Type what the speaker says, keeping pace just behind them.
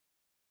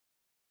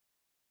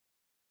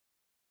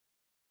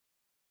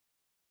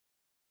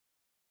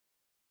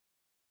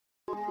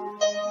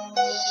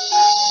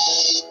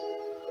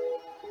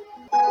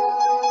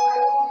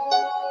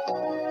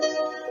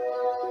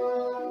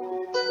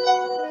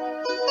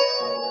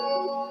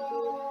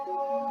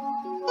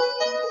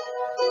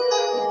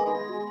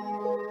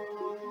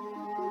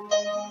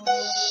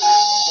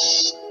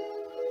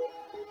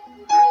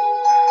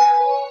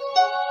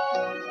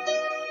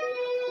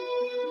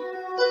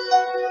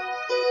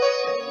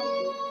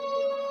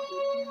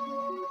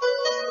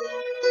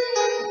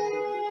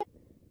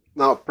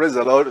Now, praise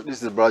the Lord.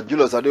 This is Brother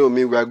Julius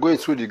Adeomi. We are going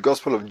through the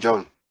Gospel of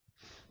John.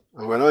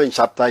 And we're now in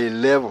chapter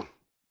 11.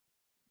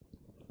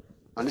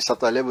 And this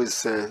chapter 11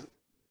 is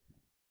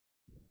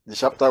the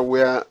chapter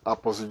where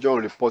Apostle John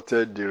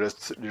reported the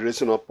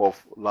raising up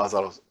of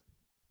Lazarus.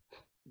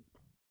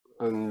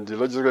 And the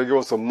Lord Jesus gave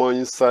us some more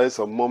insights,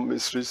 some more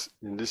mysteries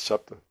in this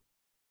chapter.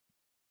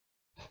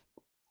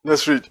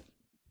 Let's read.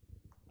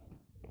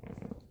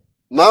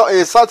 Now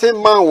a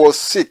certain man was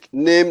sick,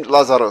 named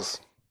Lazarus,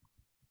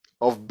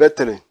 of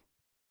Bethany,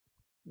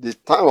 the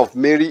town of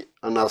Mary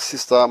and her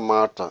sister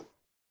Martha.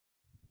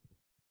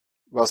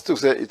 Verse 2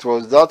 says, it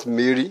was that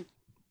Mary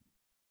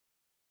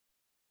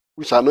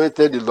which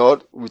anointed the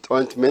Lord with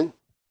ointment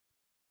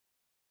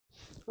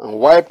and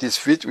wiped his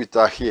feet with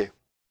her hair,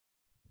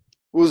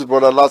 whose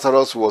brother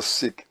Lazarus was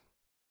sick.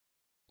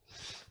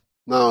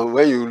 Now,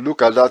 when you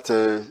look at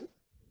that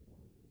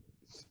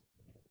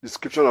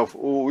description of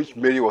which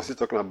Mary was he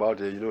talking about,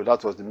 you know,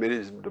 that was the Mary,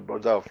 the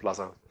brother of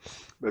Lazarus.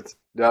 But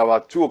there were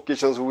two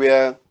occasions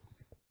where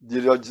the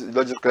Lord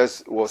Jesus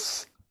Christ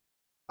was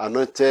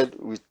anointed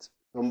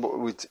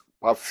with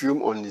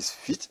perfume on his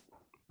feet,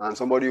 and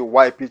somebody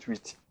wiped it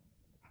with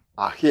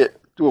her hair.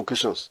 Two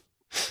occasions.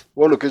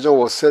 One occasion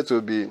was said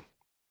to be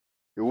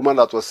a woman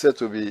that was said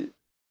to be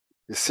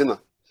a sinner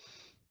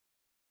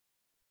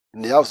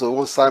in the house of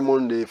one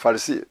Simon the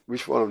Pharisee,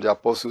 which one of the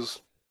apostles,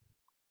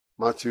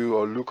 Matthew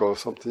or Luke or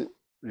something,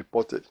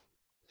 reported.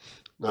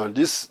 Now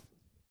this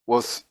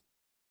was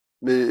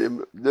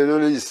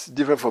generally is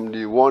different from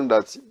the one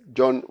that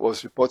John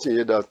was reporting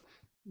here, that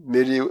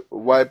Mary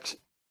wiped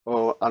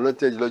or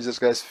anointed the Lord Jesus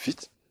Christ's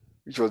feet,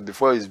 which was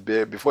before his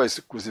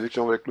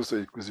crucifixion, very close to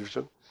his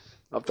crucifixion,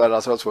 after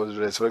Lazarus was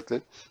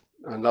resurrected.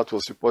 And that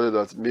was reported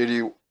that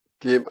Mary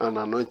came and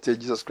anointed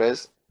Jesus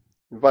Christ.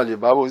 In fact, the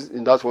Bible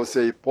in that one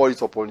says he poured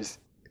it upon his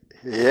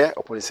hair,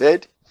 upon his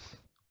head.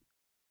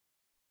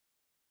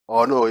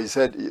 Oh no, he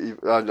said,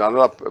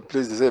 another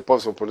place they say he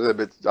poured it upon his head,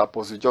 but the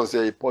Apostle John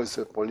said he poured it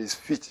upon his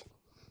feet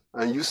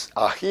and used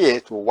her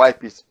hair to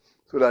wipe it,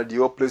 so that the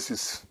whole place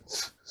is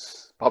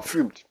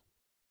perfumed.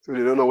 So they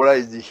don't know whether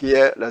it's the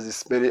hair that is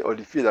smelling or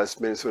the feet that is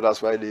smelling. So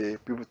that's why some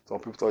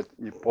people thought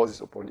he poured it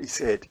upon his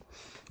head.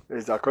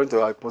 It's according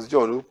to Apostle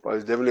John, who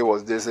definitely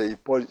was there, say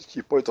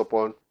she poured it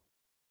upon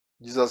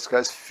Jesus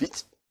Christ's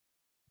feet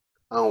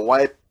and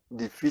wiped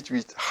the feet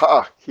with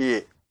her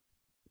hair.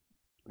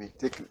 We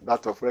take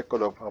that of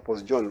record of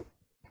Apostle John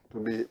to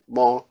be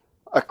more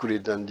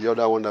accurate than the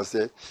other one that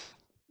said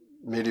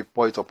Mary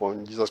poured it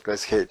upon Jesus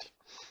Christ's head.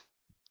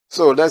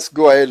 So let's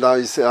go ahead now.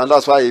 And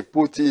that's why he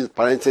put in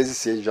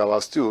parentheses in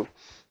verse 2,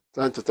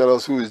 trying to tell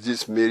us who is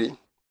this Mary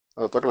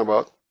I was talking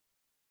about.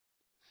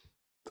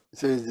 He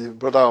says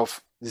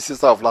the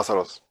sister of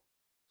Lazarus.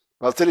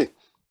 Verse 3.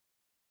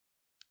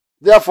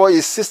 Therefore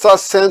his sister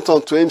sent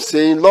unto him,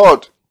 saying,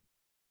 Lord,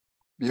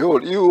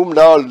 behold, he whom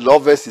thou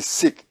lovest is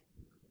sick.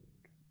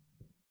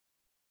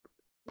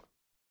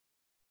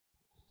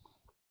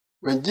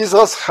 When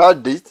Jesus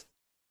heard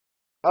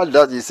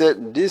that, he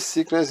said, this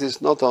sickness is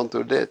not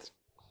unto death,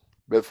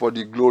 but for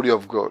the glory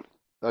of God,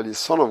 that the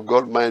Son of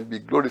God might be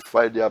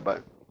glorified thereby.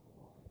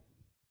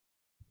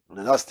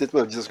 And that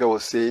statement of Jesus Christ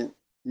was saying,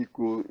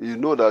 you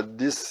know that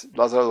this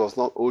Lazarus was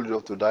not old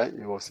enough to die,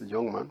 he was a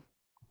young man.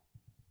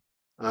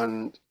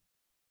 And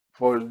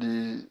for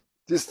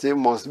this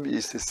thing must be,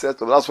 it's a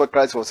setup. That's what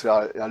Christ was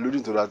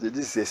alluding to, that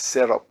this is a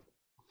setup.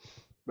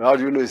 But how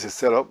do you know it's a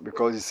setup?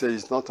 Because he said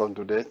it's not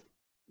unto death,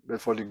 but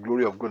for the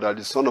glory of God, that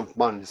the Son of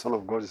Man, the Son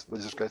of God,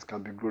 Jesus Christ,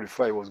 can be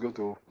glorified. He was going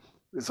to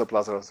raise up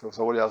Lazarus. So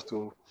somebody has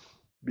to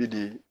be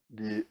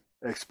the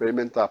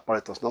experimental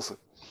apparatus. Not so.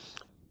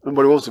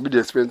 Nobody wants to be the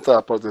experimental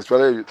apparatus,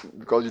 especially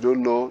because you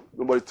don't know,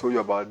 nobody told you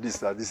about this,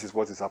 that this is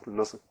what is happening.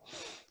 Not so.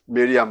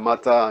 Mary and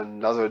Martha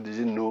and Lazarus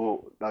didn't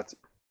know that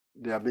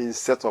they are being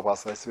set up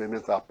as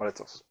experimental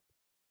apparatus.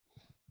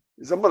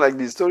 It's something like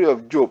the story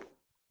of Job.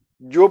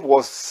 Job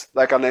was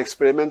like an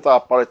experimental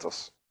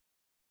apparatus.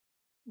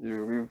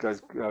 You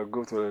guys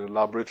go to a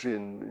laboratory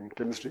in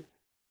chemistry,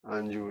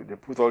 and they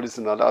put all this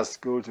in, and that's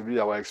going to be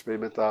our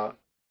experimental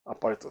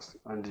apparatus.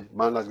 And the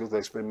man that's going to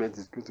experiment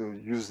is going to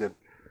use them.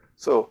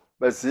 So,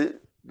 but see,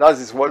 that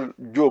is what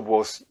Job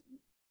was.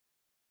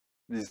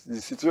 The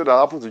situation that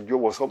happened to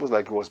Job was almost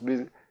like it was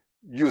being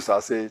used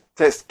as a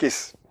test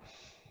case.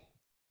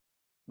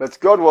 But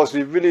God was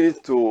revealing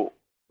it to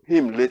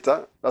him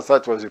later. That's how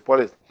it was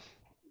reported.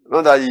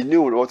 Not that he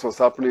knew what was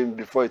happening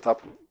before it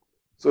happened.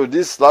 So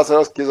this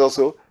Lazarus case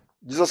also,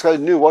 Jesus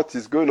Christ knew what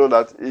is going on,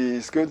 that he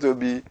is going to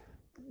be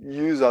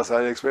used as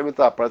an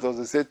experimental apparatus.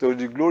 He said, to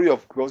the glory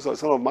of God, the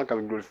Son of Man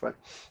can be glorified.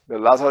 But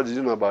Lazarus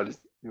didn't know about it.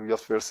 he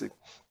just fell sick.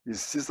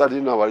 His sister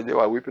didn't know about it. They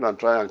were weeping and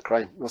trying and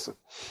crying. Also,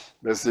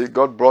 they say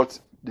God brought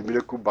the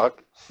miracle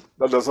back.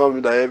 That does not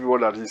mean that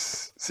everyone that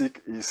is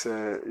sick is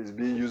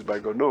being used by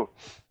God. No,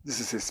 this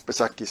is a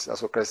special case.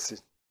 That's what Christ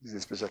said. This is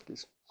a special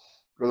case.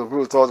 Because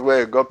people thought,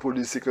 well, God put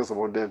this sickness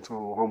upon them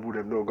to humble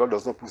them. No, God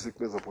does not put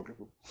sickness upon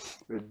people.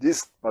 But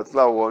this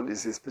particular one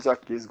is a special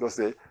case. God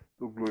said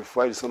to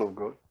glorify the Son of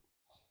God.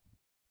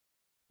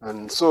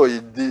 And so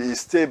he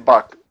stayed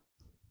back.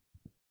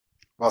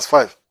 Verse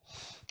 5.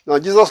 Now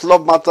Jesus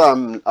loved Martha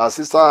and her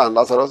sister and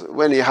Lazarus.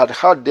 When he had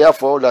heard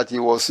therefore that he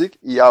was sick,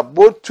 he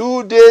abode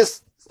 2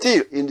 days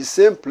still in the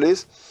same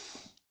place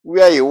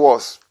where he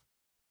was.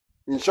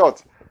 In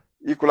short,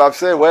 he could have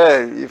said,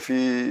 well, if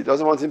he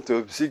doesn't want him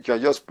to sick, you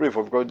can just pray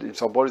for God. If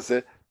somebody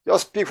said,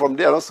 just speak from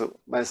there also.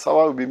 My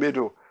servant will be made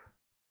whole.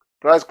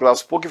 Christ could have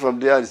spoken from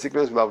there and the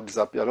sickness would have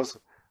disappeared also.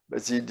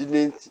 But he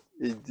didn't.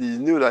 He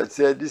knew that he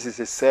said, this is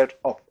a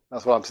setup.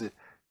 That's what I'm saying.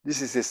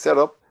 This is a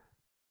setup.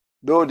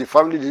 Though the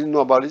family didn't know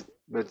about it,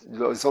 but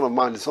the Son of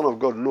Man, the Son of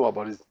God, knew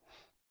about it.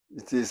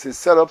 It is a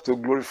setup to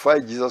glorify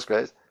Jesus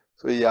Christ.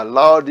 So he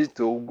allowed it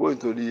to go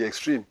into the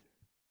extreme.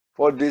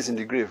 4 days in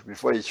the grave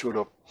before he showed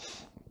up.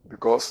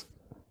 Because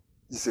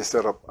this is a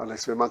setup, an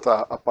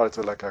experimental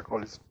apparatus, like I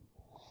call it.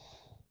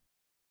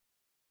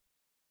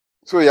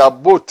 So he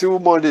abode 2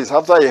 more days.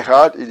 After he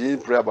heard, he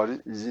didn't pray about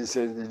it. He didn't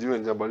say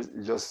anything about it.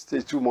 He just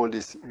stayed 2 more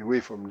days away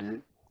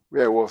from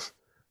where he was.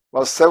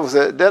 Verse 7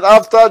 said, then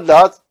after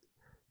that,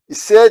 he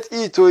said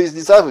to his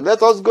disciples,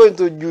 let us go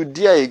into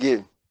Judea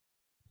again.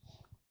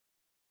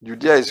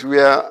 Judea is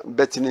where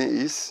Bethany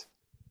is.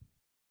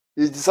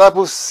 His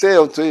disciples say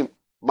unto him,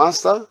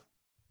 Master,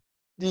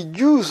 the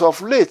Jews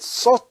of late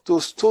sought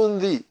to stone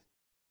thee,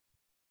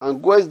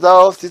 and goest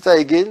thou thither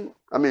again?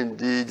 I mean,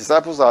 the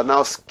disciples are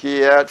now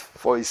scared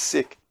for his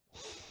sake.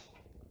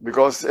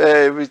 Because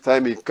every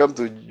time he comes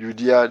to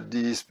Judea,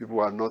 these people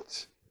are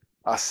not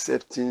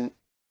accepting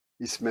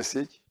his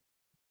message.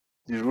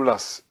 The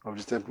rulers of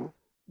the temple,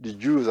 the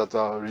Jews that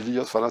are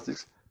religious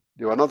fanatics,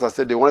 they were not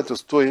accepted. They wanted to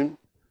stone him.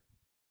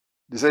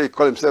 They said he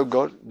called himself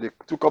God. They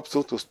took up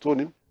stones to stone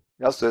him.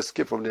 He has to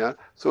escape from there.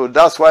 So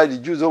that's why the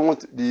Jews don't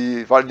want,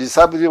 the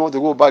disciples didn't want to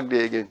go back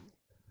there again.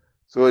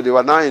 So they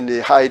were now in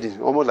a hiding,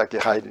 almost like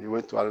a hiding. He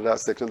went to another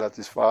section that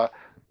is far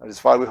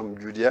away from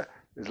Judea.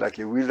 It's like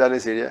a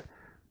wilderness area,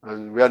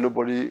 and where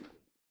nobody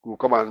will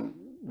come and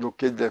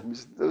locate them.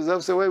 They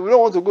say, well, we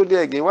don't want to go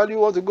there again. Why do you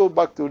want to go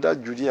back to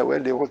that Judea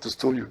when they want to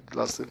stone you?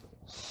 Last time.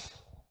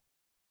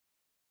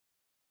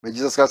 But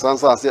Jesus Christ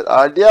answered and said,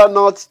 are there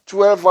not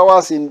 12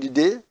 hours in the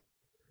day?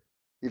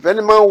 If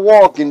any man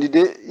walk in the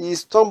day, he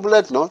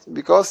stumbleth not,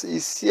 because he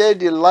seeth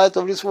the light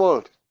of this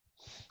world.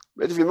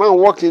 But if a man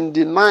walk in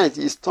the night,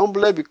 he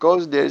stumbleth,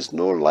 because there is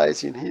no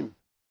light in him.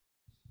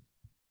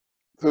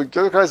 So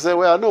Jesus Christ said,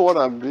 well, I know what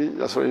I'm doing.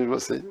 That's what he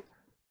was saying.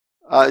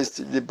 It's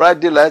the bright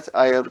daylight.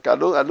 I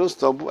don't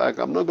stumble.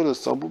 I'm not going to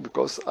stumble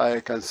because I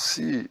can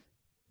see.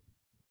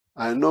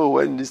 I know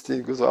when this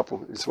thing goes to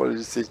happen. It's what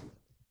he's saying.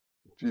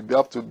 It will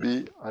have to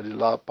be at the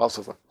last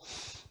Passover.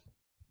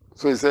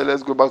 So he said,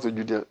 let's go back to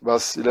Judea.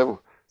 Verse 11.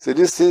 So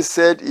this thing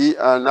said he,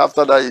 and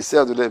after that he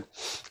said to them,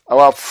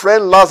 our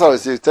friend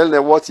Lazarus, he tell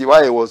them why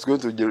he was going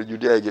to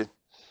Judea again,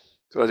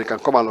 so that they can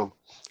come along.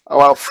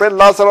 Our friend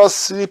Lazarus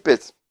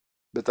sleepeth,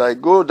 but I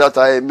go that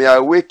I may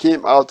awake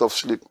him out of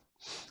sleep.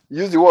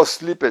 Use the word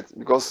sleepeth,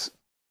 because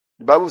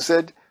the Bible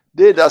said,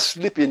 they that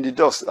sleep in the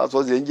dust, that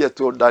was the angel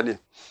told Daniel,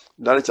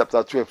 Daniel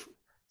chapter 12.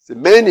 The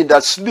many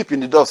that sleep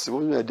in the dust,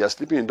 they are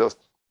sleeping in dust,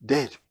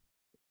 dead,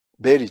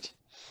 buried,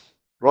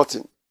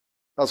 rotten.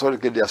 That's what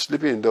they are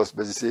sleeping in dust,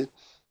 but you see,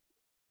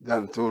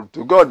 then to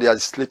God they are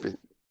sleeping,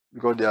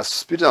 because their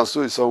spirit and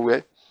soul is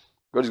somewhere.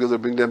 God is going to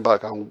bring them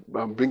back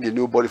and bring a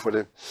new body for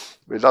them.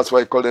 But that's why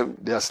I call them,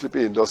 they are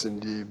sleeping in dust in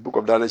the book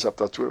of Daniel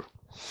chapter 12.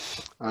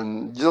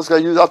 And Jesus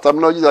can use that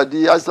terminology that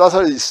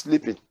Lazarus is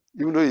sleeping,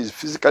 even though he's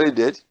physically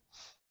dead.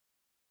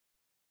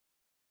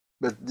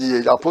 But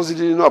the apostles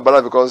didn't know about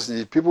that, because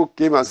the people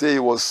came and said he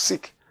was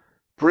sick.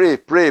 Pray,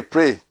 pray,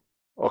 pray,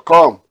 or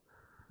come.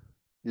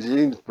 He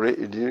didn't pray,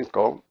 he didn't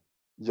come.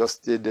 He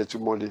just stayed there 2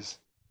 more days.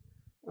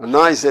 And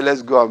now he said,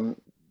 let's go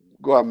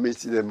and meet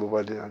them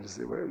over there. And they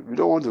say, well, we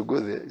don't want to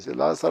go there. He said,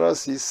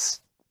 Lazarus is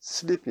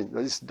sleeping,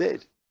 he's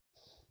dead.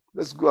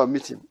 Let's go and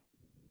meet him.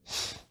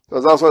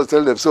 So that's what I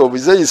tell them. So we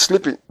say he's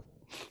sleeping.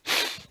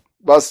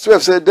 Verse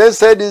 12 said, then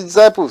said his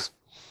disciples,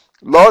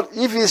 Lord,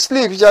 if he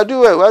sleep, he shall do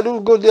well. Why don't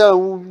we go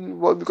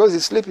there? Because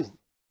he's sleeping.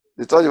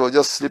 They thought he was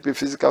just sleeping,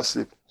 physical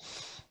sleep.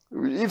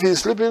 If he's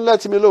sleeping,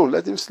 let him alone.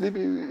 Let him sleep,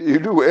 he'll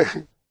do well.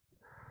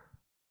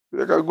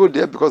 They can go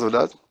there because of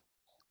that.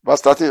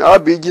 Verse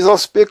 13,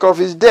 Jesus spake of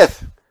his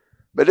death,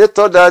 but they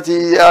thought that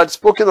he had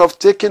spoken of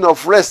taking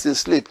of rest in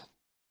sleep.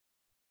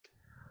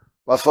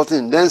 Verse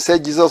 14, then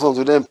said Jesus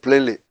unto them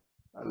plainly,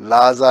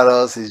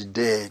 Lazarus is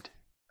dead.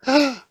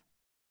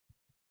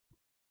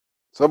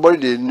 Somebody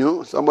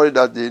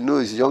that they know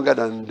is younger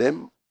than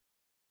them,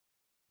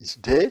 is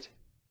dead.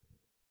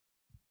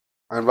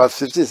 And verse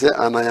 15 says,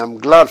 and I am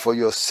glad for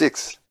your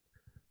sakes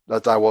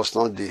that I was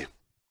not there.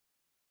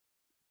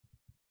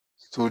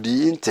 to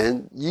the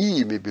intent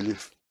ye may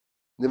believe.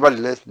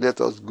 Nevertheless, let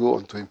us go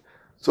unto him.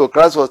 So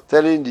Christ was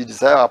telling the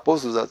disciples,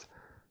 apostles, that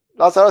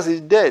Lazarus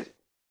is dead.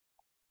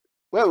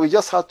 Well, we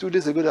just heard 2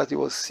 days ago that he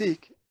was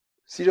sick,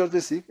 seriously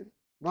sick.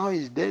 Now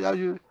he's dead. How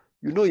you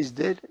know he's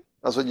dead?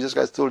 That's what Jesus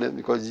Christ told them,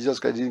 because Jesus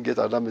Christ didn't get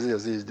another message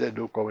and say he's dead,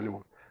 don't come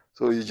anymore.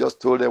 So he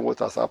just told them what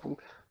has happened.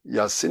 He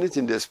has seen it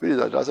in the spirit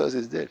that Lazarus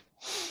is dead.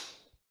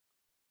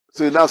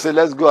 So he now said,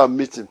 let's go and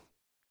meet him.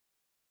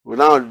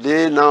 Well,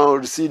 they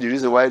now see the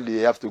reason why they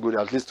have to go there,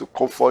 at least to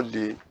comfort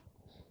the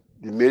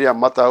Mary and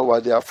Martha, who are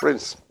their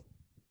friends.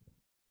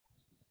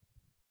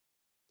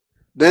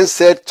 Then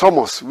said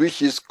Thomas,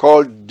 which is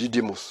called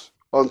Didymus,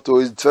 unto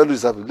his fellow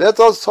disciples, let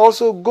us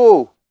also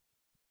go,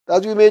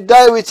 that we may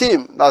die with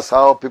him. That's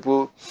how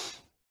people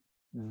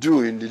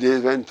do in the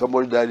days when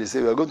somebody died. They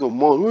say, we are going to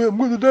mourn. Oh, I'm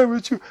going to die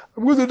with you.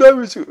 I'm going to die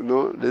with you.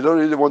 No, they don't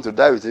really want to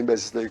die with him, but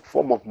it's like a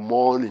form of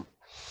mourning.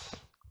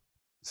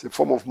 It's a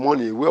form of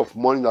mourning, a way of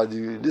mourning that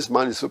this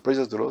man is so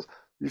precious to us.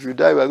 If you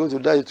die, we are going to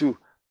die too.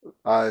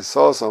 I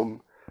saw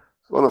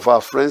one of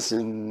our friends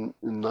in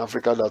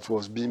Africa that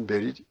was being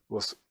buried,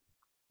 was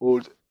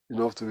old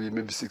enough to be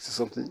maybe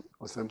 60-something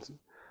or something.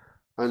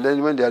 And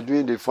then when they are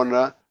doing the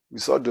funeral, we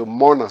saw the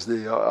mourners.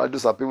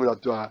 Those are people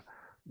that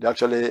they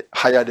actually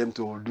hire them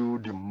to do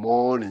the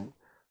mourning.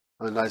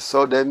 And I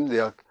saw them,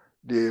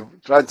 they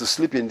trying to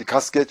sleep in the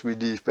casket with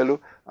the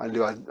fellow,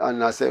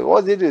 and I said,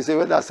 what did they say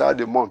when that's how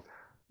they mourn?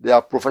 They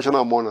are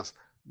professional mourners.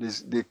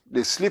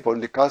 They sleep on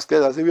the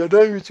casket and say, we are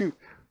dying with you.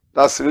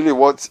 That's really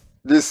what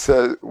this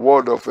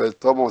word of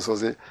Thomas was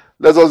saying.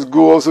 Let us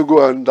also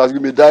go, and that we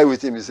may die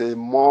with him. It's a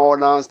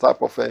mourner's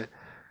type of a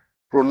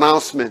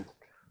pronouncement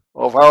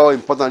of how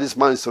important this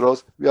man is to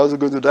us. We are also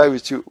going to die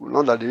with you.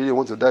 Not that they really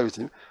want to die with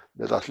him,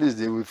 but at least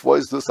they will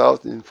voice those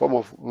out in form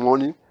of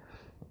mourning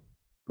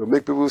to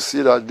make people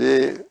see that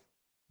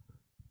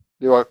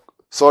they were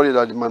sorry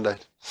that the man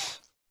died.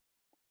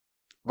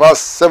 Verse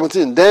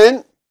 17.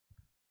 Then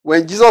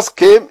when Jesus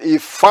came, he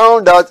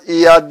found that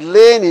he had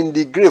lain in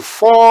the grave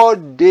 4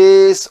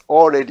 days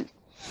already.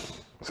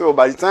 So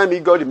by the time he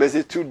got the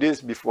message 2 days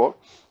before,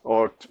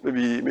 or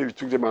maybe it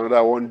took them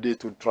another 1 day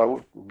to travel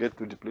to get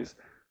to the place.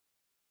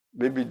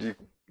 Maybe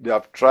they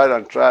have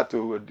tried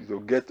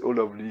to get hold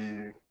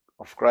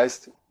of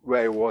Christ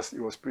where he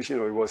was preaching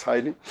or he was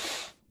hiding,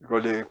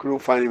 because they couldn't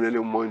find him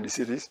anymore in the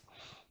cities.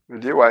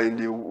 They were in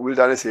the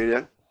wilderness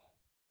area,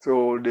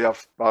 so they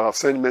have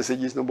sent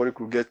messages. Nobody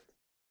could get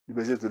the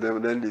message to them.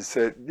 And then they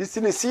said, "This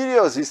thing is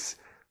serious."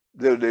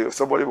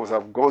 Somebody must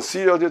have gone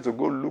seriously to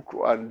go look,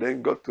 and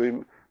then got to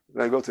him.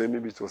 When I got to him,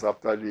 maybe it was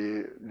after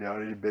they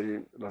already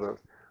buried Lazarus.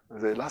 I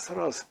said,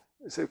 Lazarus,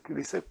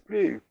 they said,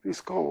 pray, please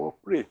come or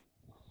pray.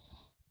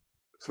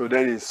 So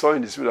then he saw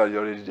in the spirit that he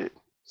already did.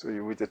 So he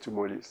waited 2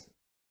 more days.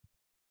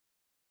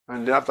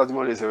 And then after 2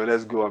 more days, he said, well,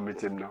 let's go and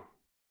meet him now.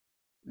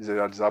 He said,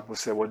 the disciples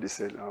said what they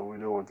said, and we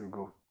don't want to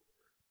go.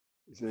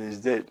 He said, he's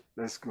dead.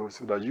 Let's go,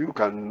 so that you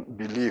can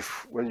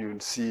believe when you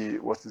see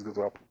what is going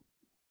to happen.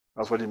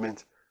 That's what he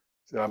meant.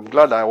 So I'm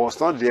glad I was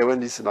not there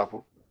when this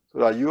happened, so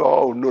that you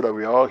all know that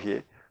we are all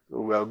here. So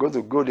we are going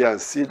to go there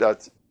and see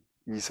that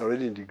he's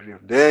already in the grave.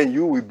 Then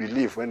you will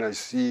believe when I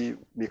see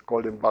me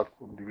call him back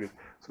from the grave.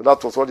 So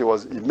that was what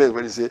he meant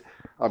when he said,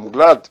 I'm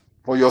glad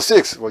for your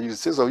sakes, for the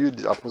sakes of you,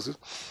 the apostles,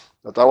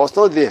 that I was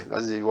not there.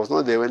 As he was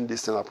not there when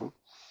this thing happened.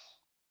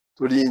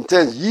 So the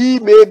intent, ye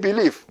may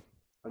believe.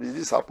 And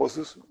these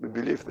apostles may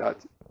believe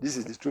that this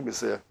is the true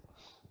Messiah.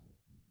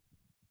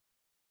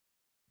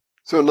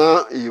 So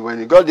now, when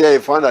he got there, he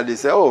found that they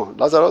said, oh,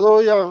 Lazarus, oh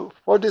yeah,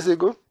 4 days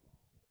ago,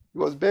 he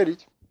was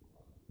buried.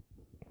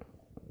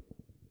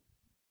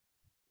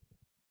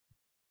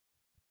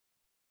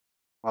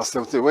 Verse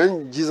 17,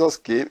 when Jesus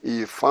came,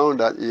 he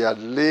found that he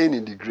had lain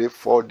in the grave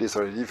 4 days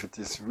already. If it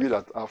is we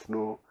that have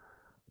no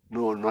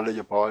knowledge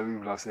of power, we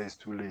will have said it's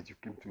too late, you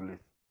came too late.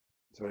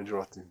 It's already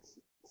rotten.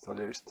 So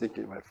they're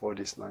thinking by 4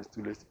 days now, it's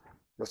too late.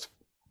 Just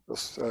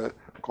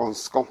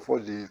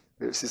comfort the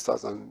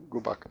sisters and go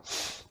back.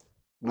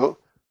 No?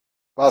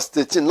 Verse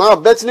 18, now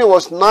Bethany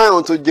was nigh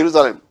unto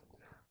Jerusalem,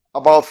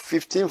 about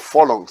 15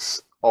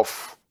 furlongs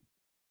off.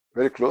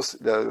 Very close.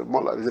 They're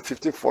more like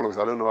 15 furlongs.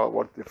 I don't know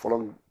what the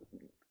furlong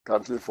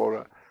country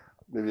for,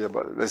 maybe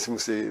about,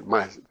 let's say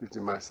miles,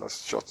 15 miles,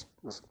 that's short.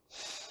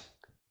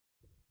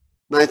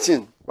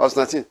 19, verse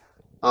 19.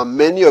 And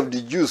many of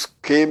the Jews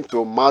came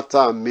to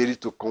Martha and Mary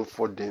to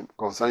comfort them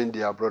concerning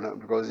their brother,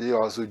 because they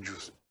are also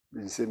Jews.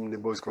 The same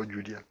neighborhood is called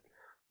Judea.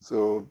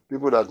 So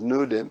people that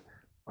know them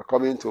are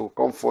coming to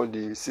comfort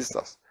the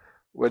sisters.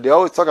 Well, they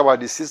always talk about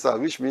the sisters,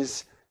 which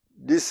means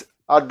these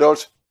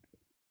adult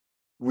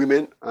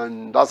women,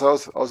 and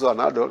Lazarus also an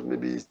adult,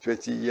 maybe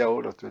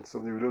 20-year-old or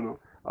 20-something, we don't know.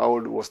 How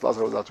old was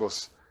Lazarus that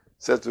was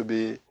said to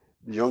be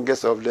the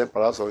youngest of them,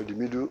 perhaps, or in the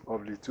middle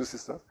of the 2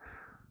 sisters?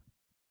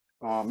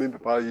 Maybe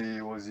probably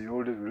he was the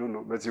oldest, we don't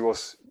know, but he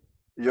was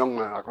a young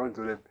man, according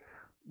to them.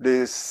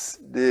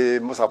 They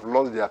must have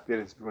lost their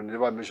parents, because they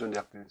never mentioned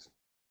their parents.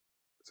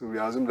 So we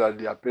assume that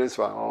their parents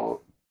were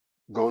all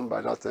gone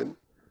by that time.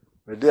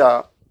 But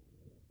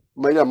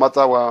Mary and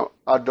Martha were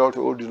adult,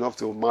 old enough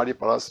to marry,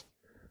 perhaps.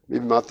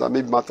 Maybe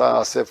Martha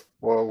herself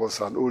was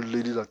an old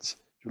lady that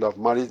should have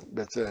married,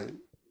 but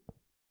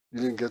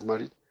didn't get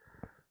married.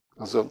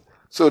 And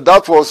so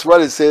that was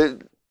what it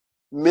said.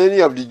 Many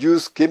of the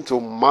Jews came to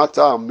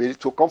Martha and Mary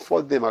to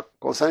comfort them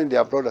concerning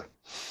their brother.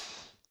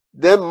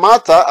 Then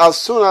Martha, as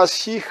soon as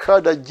she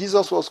heard that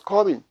Jesus was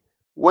coming,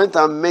 went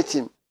and met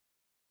him.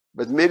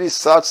 But Mary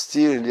sat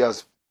still in the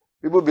house.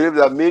 People believe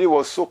that Mary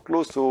was so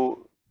close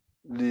to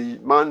the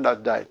man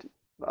that died,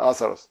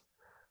 Lazarus.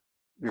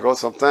 Because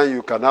sometimes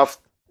you can have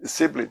a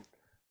sibling,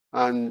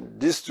 and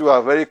these two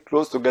are very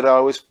close together,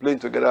 always playing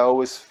together,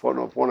 always fond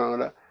of one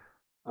another.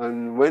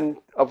 And when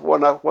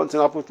one thing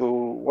happened to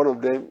one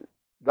of them,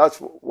 that's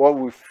what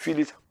we feel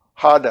it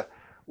harder.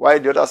 Why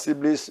the other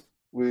siblings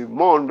we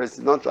mourn, but it's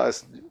not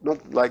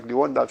like the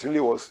one that really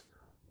was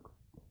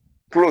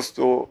close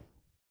to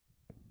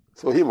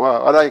him,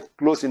 or either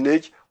close in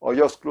age or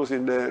just close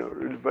in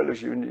the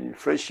fellowship, in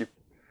friendship.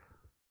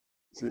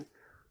 See?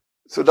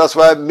 So that's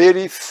why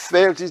Mary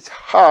felt it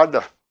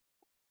harder.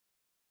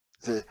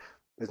 See?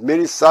 But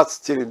Mary sat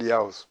still in the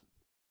house.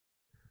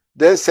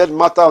 Then said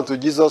Martha unto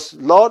Jesus,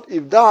 Lord,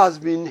 if thou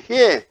hadst been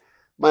here,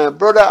 my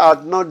brother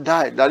had not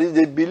died. That is,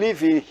 they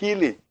believe in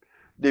healing.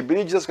 They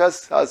believe Jesus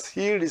Christ has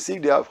healed the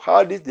sick. They have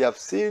heard it. They have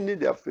seen it.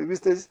 They have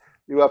witnessed it.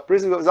 They were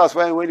praising God. That's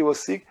why when he was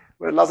sick,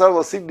 when Lazarus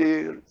was sick,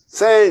 they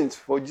sent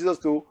for Jesus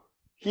to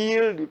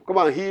come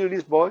and heal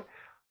this boy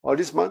or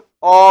this man,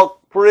 or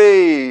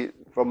pray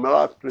from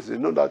another place. You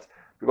know that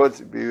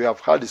because we have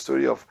heard the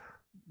story of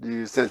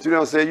the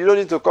centurion saying, you don't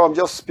need to come,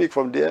 just speak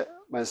from there.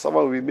 My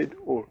servant will be made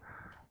whole.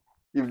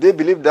 If they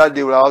believe that,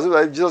 they would have assumed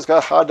that if Jesus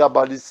Christ heard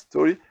about this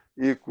story,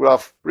 he could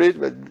have prayed,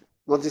 but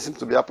nothing seems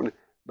to be happening.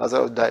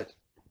 Lazarus died.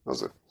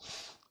 Also.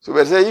 So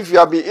they say, if you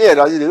have been here,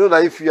 they know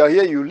that if you are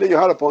here, you lay your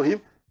hand upon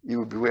him, he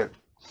will be well.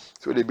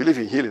 So they believe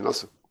in healing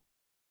also.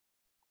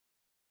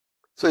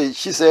 So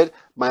she said,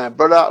 my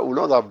brother will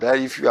not have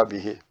died if you have been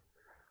here.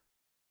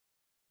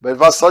 But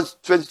verse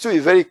 22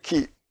 is very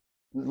key.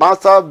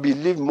 Martha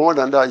believed more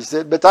than that. She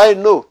said, but I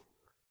know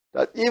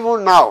that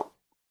even now,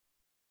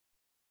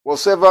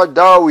 whatsoever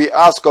thou will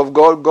ask of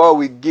God, God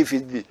will give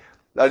it thee.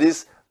 That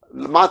is,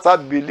 Martha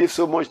believed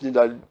so much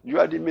that you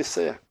are the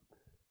Messiah.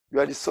 You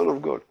are the Son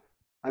of God.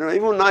 And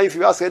even now, if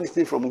you ask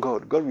anything from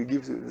God, God will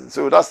give you.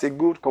 So that's a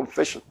good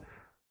confession.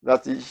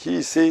 That he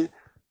is saying,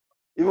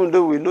 even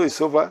though we know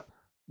it's over,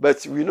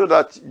 but we know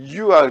that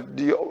you are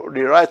the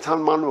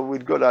right-hand man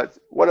with God, that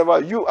whatever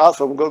you ask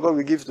from God, God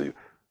will give to you.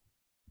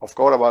 Of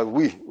course, what about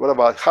we? What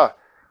about her?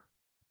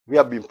 We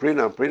have been praying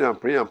and praying and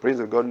praying and praying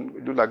to God.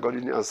 We do like God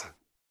didn't answer.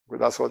 But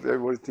that's what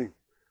everybody thinks.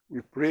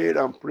 We prayed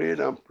and prayed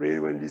and prayed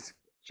when this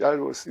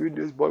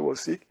boy was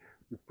sick.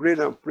 We prayed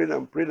and prayed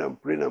and prayed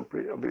and prayed and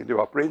prayed. I mean, they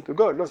were praying to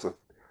God. Listen.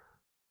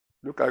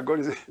 Look at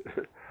God.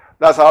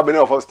 That's how many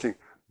of us think.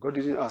 God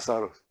didn't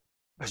answer us.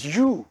 But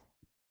you,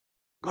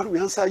 God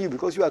will answer you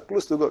because you are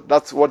close to God.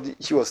 That's what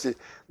she was saying.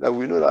 That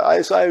we know that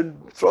I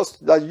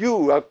trust that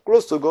you are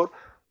close to God.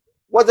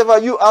 Whatever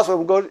you ask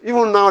from God,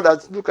 even now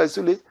that look at it's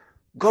too late,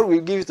 God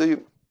will give it to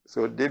you.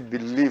 So they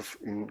believe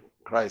in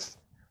Christ,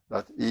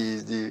 that he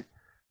is the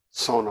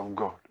Son of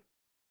God.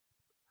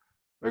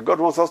 But God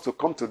wants us to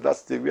come to that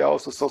state. We are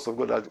also sons of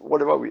God, that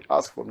whatever we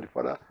ask from the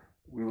Father,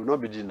 we will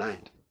not be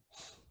denied.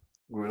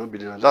 We will not be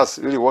denied. That's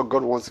really what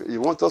God wants. He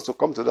wants us to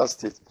come to that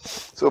state.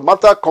 So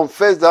Martha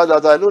confessed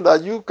that I know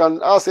that you can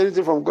ask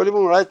anything from God,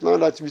 even right now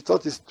that we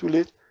thought it's too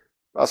late.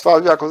 As far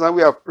as we are concerned,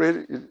 we have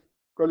prayed.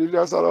 God didn't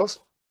answer us.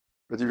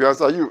 But if you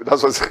answer you,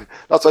 that's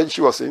what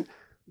she was saying.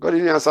 God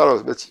didn't answer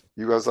us, but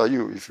he will answer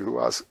you if you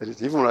ask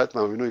anything. Even right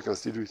now, we know you can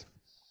still do it.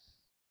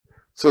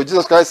 So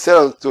Jesus Christ said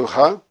unto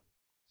her,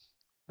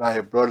 thy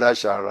brother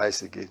shall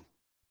rise again.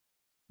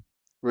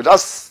 Well,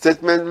 that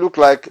statement look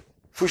like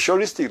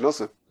futuristic, no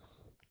sir?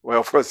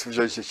 Well, of course,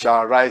 futuristic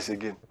shall rise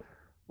again.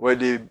 Where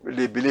they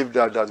believe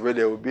that where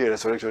there will be a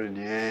resurrection in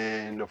the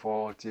end of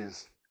all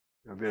things.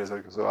 There will be a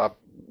resurrection. So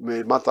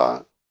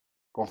Martha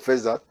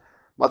confessed that.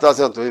 Martha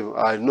said unto him,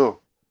 I know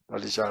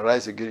that he shall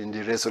rise again in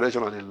the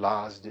resurrection on the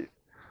last day.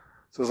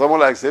 So someone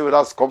like say, well,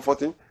 that's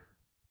comforting.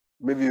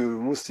 Maybe you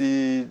won't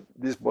see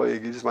this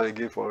man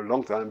again for a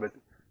long time, but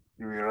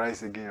he will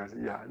rise again. I say,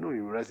 yeah, I know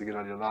he will rise again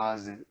on the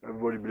last day.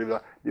 Everybody believes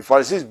that. The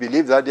Pharisees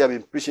believe that. They have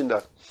been preaching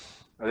that.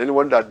 And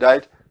anyone that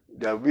died,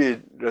 there will be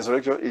a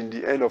resurrection in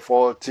the end of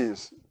all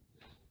things.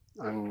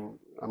 And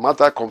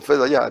Martha confessed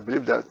that, yeah, I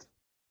believe that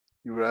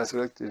he will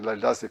resurrect.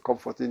 Like that's a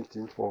comforting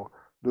thing for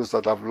those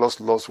that have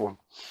lost one.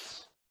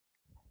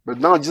 But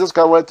now Jesus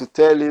Christ wanted to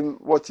tell him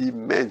what he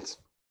meant.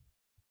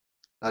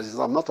 That is,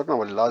 I'm not talking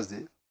about the last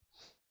day.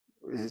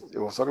 He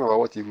was talking about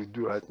what he would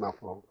do right now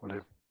for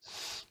them.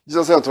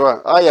 Jesus said unto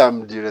her, I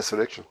am the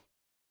resurrection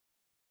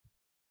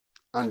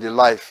and the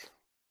life.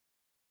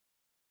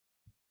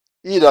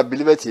 He that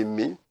believeth in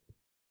me,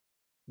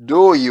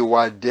 though he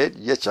were dead,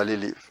 yet shall he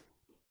live.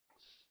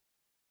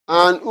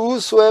 And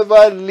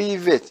whosoever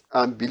liveth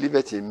and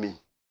believeth in me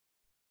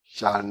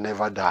shall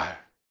never die.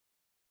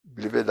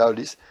 Believeth thou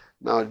this?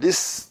 Now, this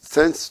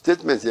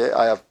statement here,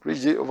 I have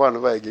preached it over and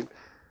over again.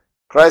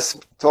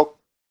 Christ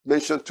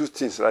mentioned two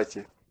things right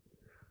here.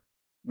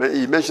 But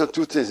he mentioned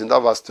two things in that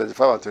verse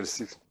 25 and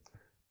 26.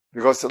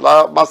 Because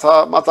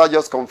Martha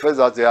just confessed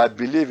that I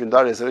believe in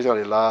that resurrection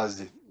on the last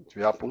day. It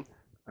will happen.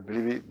 I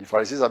believe it. The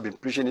Pharisees have been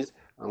preaching it,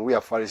 and we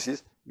are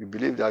Pharisees. We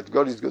believe that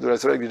God is going to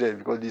resurrect the dead,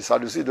 because the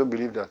Sadducees don't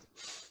believe that.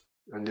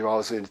 And they were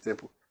also in the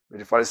temple. But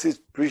the Pharisees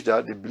preach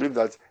that. They believe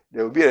that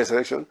there will be a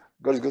resurrection.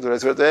 God is going to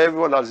resurrect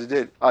everyone that is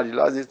dead at the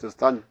last day to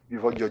stand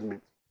before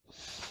judgment.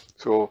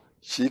 So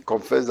she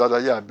confessed that,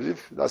 I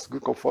believe that's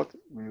good comfort.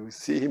 We will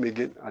see him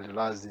again at the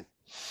last day.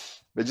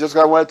 But Jesus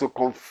Christ wanted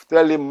to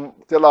tell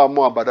her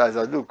more about that. He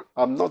said, look,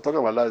 I'm not talking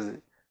about last day.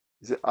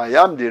 He said, I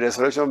am the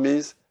resurrection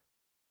means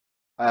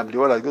I am the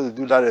one that's going to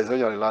do that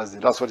resurrection on the last day.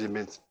 That's what he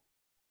meant.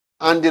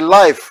 And the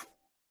life,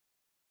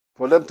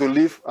 for them to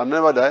live and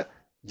never die,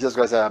 Jesus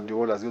Christ said, I am the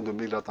one that's going to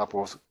make that happen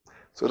also.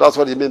 So that's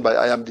what he meant by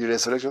I am the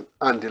resurrection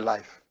and the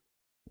life.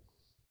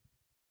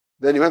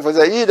 Then he went for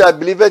saying, he that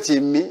believeth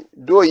in me,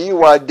 though he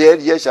were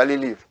dead, yet shall he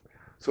live.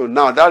 So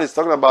now that is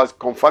talking about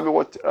confirming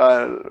what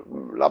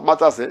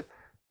Martha said.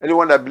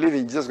 Anyone that believes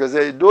in Jesus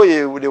Christ, though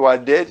they were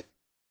dead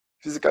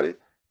physically,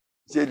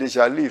 they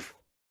shall live.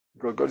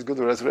 Because God is going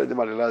to resurrect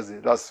them at the last day.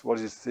 That's what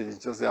he's saying. He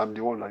just said, I'm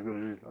the one that's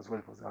going to live. That's what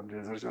he said. I'm the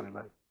resurrection and the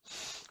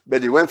life.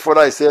 But he went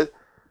further, he said,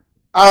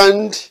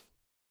 and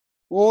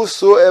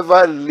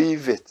whosoever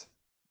liveth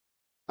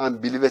and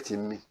believeth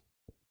in me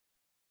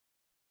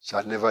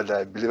shall never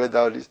die. Believeth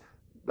thou this?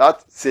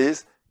 That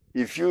says,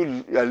 if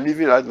you are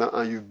living right now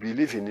and you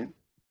believe in him,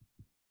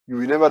 you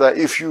will never die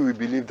if you will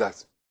believe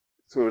that.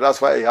 So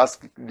that's why he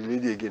asked the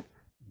lady again,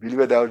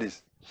 believe thou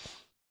this?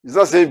 He's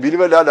not saying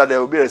believe thou that there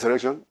will be a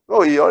resurrection.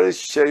 No, he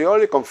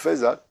already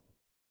confessed that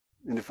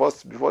in the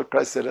first, before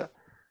Christ said that.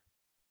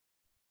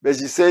 But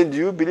she's saying, do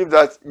you believe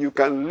that you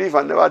can live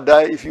and never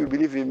die if you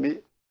believe in me?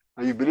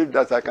 And you believe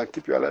that I can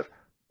keep you alive?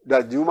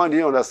 That the woman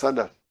didn't understand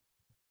that.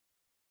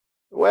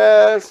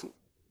 Well,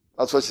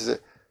 that's what she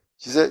said.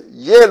 She said,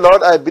 yea,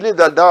 Lord, I believe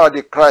that thou art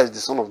the Christ, the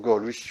Son of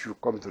God, which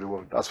should come to the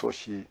world. That's what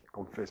she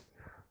confessed.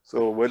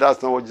 So, well,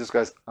 that's not what Jesus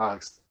Christ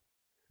asked.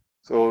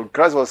 So,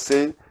 Christ was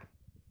saying,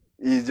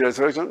 the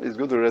resurrection is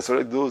going to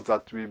resurrect those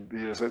that will be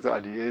resurrected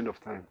at the end of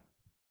time.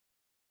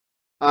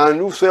 And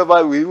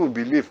whosoever will even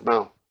believe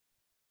now,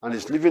 and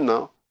is living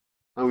now,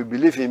 and will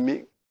believe in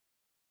me,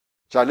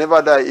 shall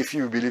never die if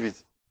you believe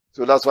it.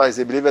 So that's why I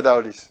say, believe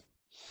thou this.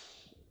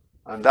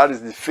 And that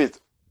is the faith.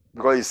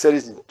 Because he said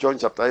it in John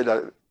chapter 8,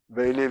 that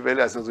verily,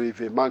 verily, I say to you,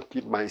 if a man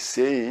keep my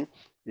saying,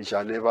 he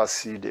shall never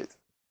see death.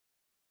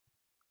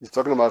 He's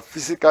talking about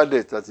physical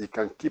death, that he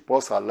can keep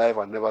us alive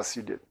and never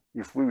see death,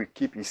 if we will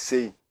keep his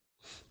saying.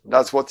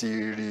 That's what he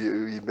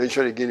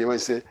mentioned again when he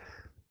said,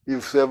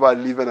 if whoever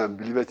liveth and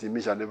believeth in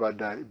me shall never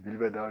die,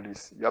 believe thou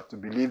this. You have to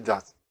believe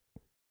that.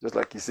 Just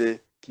like he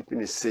said, keeping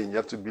his saying. You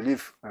have to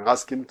believe and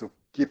ask him to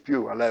keep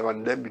you alive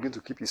and then begin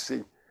to keep his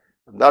saying.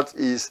 And that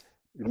is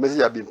the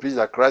message I've been preaching,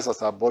 that Christ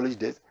has abolished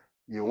death.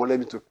 You wanted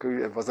me to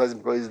emphasize it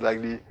because it's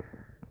like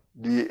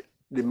the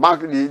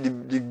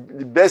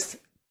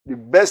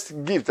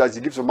best gift that he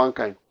gives to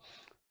mankind.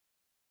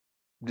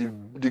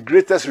 The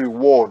greatest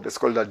reward, let's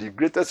call that the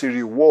greatest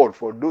reward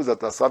for those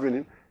that are serving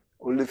him.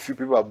 Only few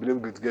people have been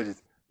able to get it.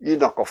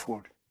 Enoch of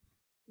old.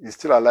 He's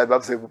still alive.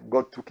 Bible says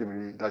God took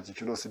him that you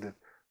should not see them.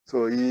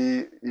 So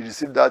he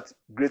received that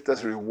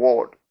greatest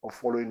reward of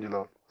following the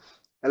Lord.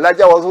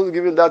 Elijah was also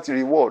given that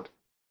reward.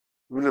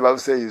 Even the Bible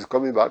says he's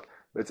coming back,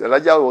 but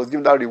Elijah was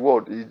given that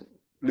reward. He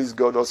pleased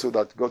God also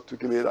that God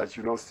took him in that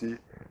you not see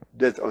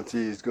death until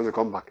he's going to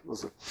come back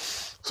also.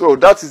 So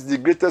that is the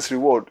greatest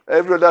reward.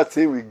 Every other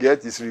thing we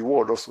get is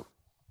reward also.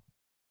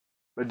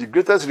 But the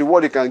greatest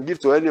reward he can give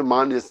to any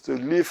man is to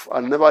live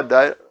and never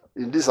die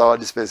in this our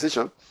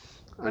dispensation.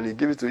 And he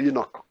gave it to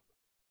Enoch.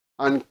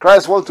 And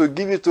Christ wants to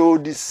give it to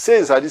the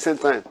saints at the same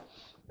time.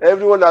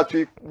 Everyone that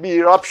will be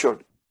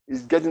raptured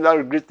is getting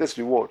that greatest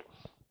reward.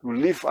 To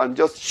live and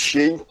just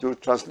change to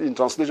in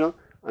translation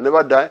and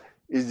never die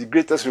is the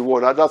greatest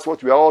reward. And that's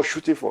what we are all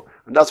shooting for.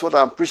 And that's what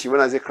I'm preaching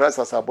when I say Christ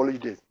has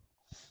abolished death.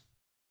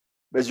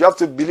 But you have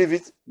to believe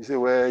it. You say,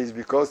 well, it's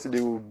because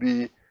they will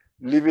be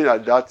living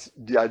at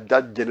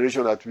that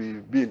generation that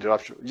will be in the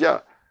rapture. Yeah.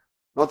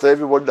 Not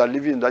everybody that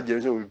living in that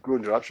generation will go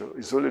in the rapture.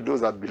 It's only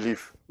those that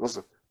believe.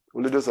 Also.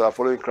 Only those that are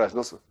following Christ,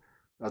 not so,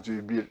 that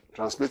will be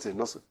translated,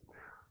 not so.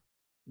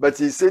 But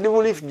he said,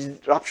 even if the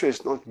rapture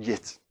is not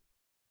yet,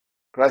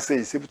 Christ said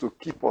he's able to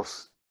keep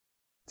us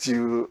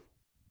till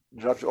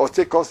the rapture, or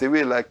take us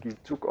away like he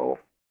took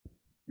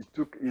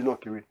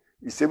Enoch away.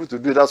 He's able to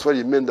do it. That's what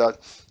he meant that,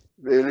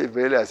 verily,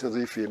 verily, I said,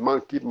 if a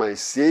man keep my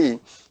saying,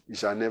 he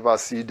shall never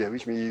see them,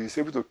 which means he's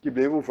able to keep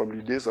them even from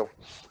the days of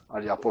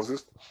the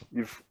apostles.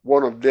 If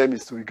one of them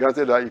is to be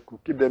granted that he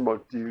could keep them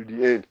until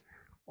the end,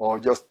 or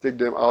just take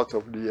them out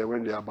of the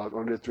when they are about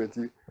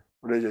 120,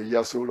 100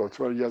 years old or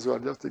 12 years old,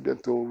 and just take them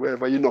to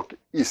wherever Enoch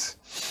is.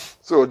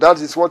 So that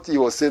is what he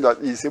was saying,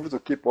 that he is able to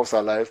keep us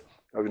alive,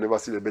 and we never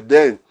see them. But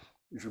then,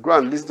 if you go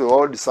and listen to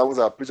all the sermons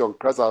I preach on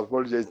Christ,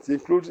 it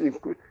includes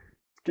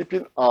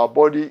keeping our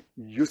body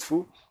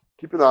useful,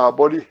 keeping our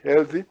body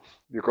healthy,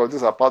 because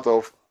those are part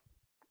of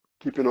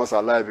keeping us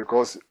alive,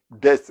 because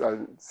death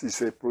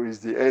is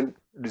the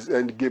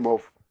end game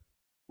of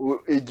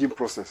aging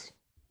process.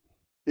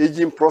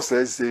 Aging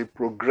process is a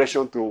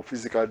progression to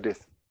physical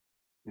death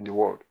in the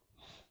world.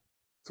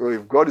 So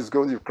if Christ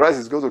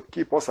is going to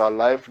keep us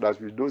alive, that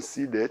we don't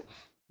see death,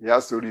 he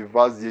has to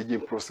reverse the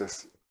aging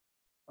process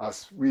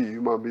as we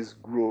human beings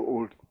grow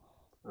old.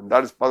 And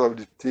that is part of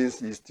the things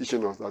he's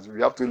teaching us, that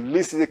we have to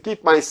listen.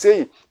 Keep my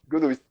saying. He's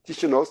going to be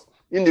teaching us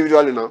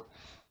individually now.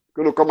 He's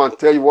going to come and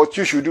tell you what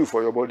you should do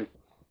for your body.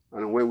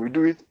 And when we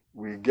do it,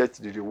 we get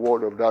the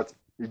reward of that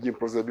aging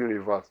process being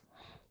reversed.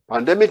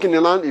 Pandemic in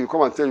the land, he will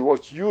come and tell you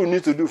what you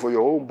need to do for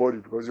your own body,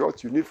 because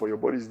what you need for your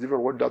body is different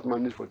from what that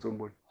man needs for his own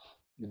body.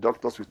 The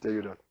doctors will tell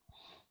you that.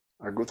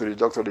 I go to the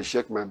doctor, they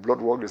check my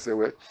blood work, they say,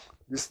 well,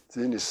 this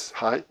thing is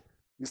high,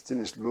 this thing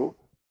is low.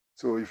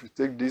 So if you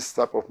take this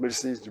type of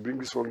medicine, to bring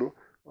this one low,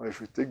 or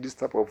if you take this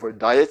type of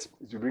diet,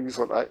 it will bring this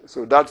one high.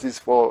 So that is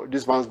for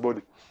this man's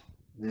body.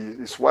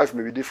 His wife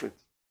may be different,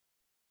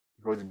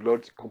 because the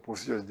blood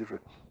composition is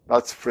different.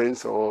 That's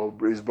friends or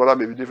his brother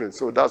may be different.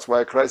 So that's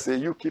why Christ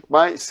said, you keep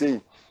my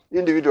saying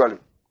individually,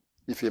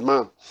 if a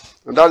man.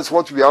 And that is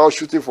what we are all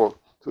shooting for,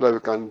 so that we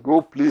can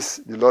go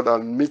please the Lord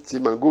and meet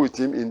him and go with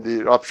him in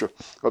the rapture,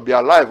 or be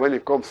alive when he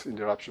comes in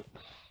the rapture.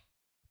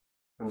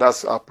 And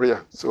that's our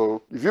prayer.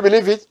 So if you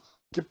believe it,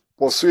 keep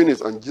pursuing it,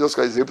 and Jesus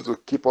Christ is able to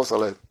keep us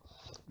alive.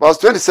 Verse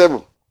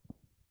 27.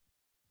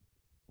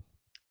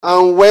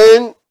 And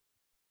when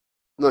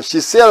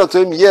she said unto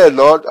him, yea,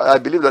 Lord, I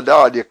believe that thou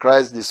art the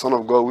Christ, the Son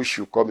of God, which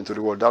should come into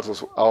the world. That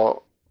was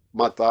how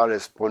Martha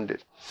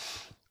responded.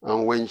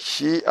 And when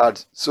she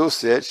had so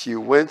said, she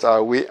went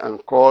away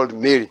and called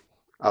Mary,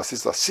 her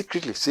sister,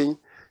 secretly, saying,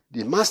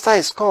 the master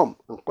is come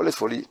and calleth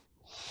for thee.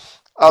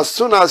 As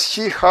soon as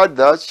she heard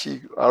that,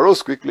 she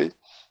arose quickly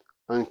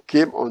and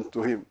came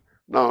unto him.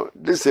 Now,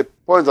 this is a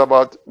point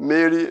about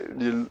Mary.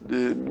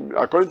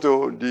 According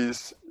to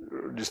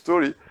the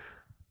story,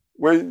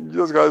 when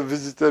Jesus Christ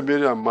visited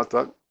Mary and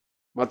Martha,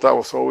 Martha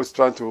was always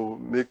trying to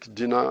make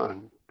dinner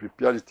and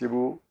prepare the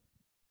table.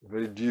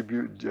 Very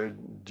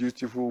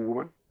dutiful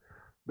woman.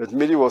 But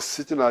Mary was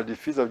sitting at the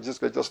feet of Jesus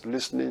Christ, just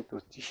listening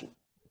to teaching,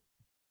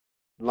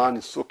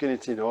 learning, soaking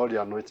it in, all the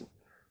anointing.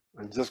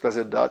 And Jesus Christ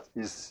said that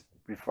is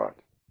preferred.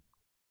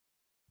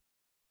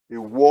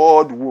 A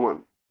word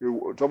woman,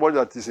 somebody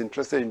that is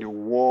interested in the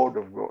word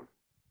of God.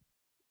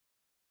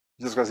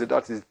 Jesus Christ said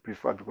that is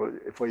preferred, because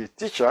for a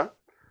teacher,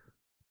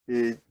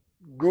 a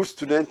good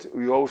student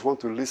will always want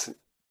to listen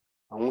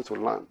and want to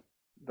learn.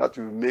 That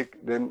will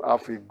make them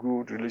have a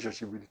good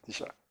relationship with the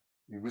teacher,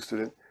 a good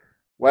student.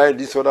 While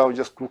this other one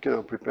just cooking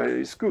and preparing,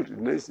 it's good.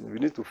 We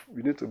need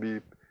to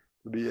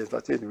be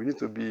entertained. We need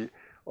to be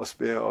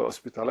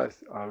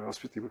hospitalized,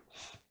 hospitable.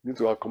 We need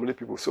to accommodate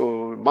people.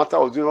 So Martha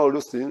was doing all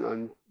those things,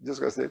 and Jesus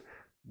Christ said,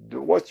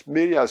 what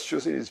Mary has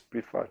chosen is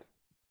preferred.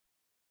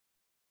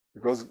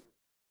 Because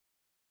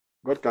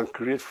God can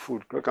create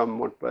food, God can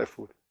multiply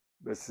food.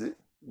 But see,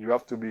 you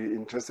have to be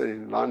interested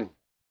in learning,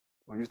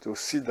 for you to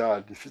sit there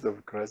at the feet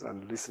of Christ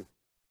and listen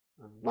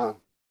and learn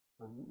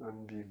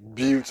and be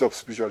built up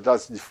spiritually.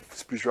 That's the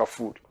spiritual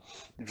food.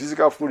 The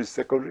physical food is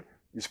secondary.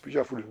 The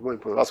spiritual food is more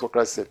important. That's what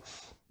Christ said.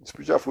 The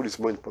spiritual food is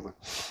more important.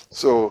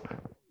 So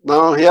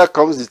now here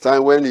comes the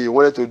time when he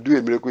wanted to do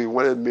a miracle. He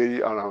wanted Mary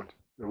around.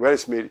 Where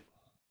is Mary?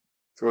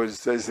 So it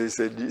says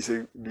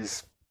the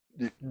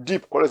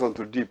deep calls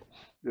unto deep.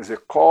 There's a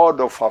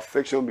cord of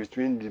affection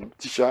between the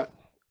teacher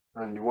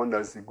and the one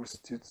that is a good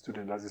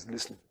student that is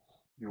listening.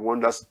 The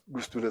one that's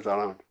good student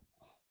around.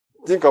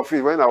 Think of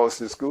it, when I was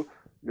in school,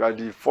 you are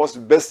the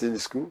first best in the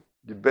school,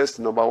 the best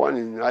number one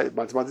in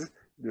mathematics,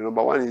 the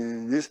number one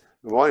in this,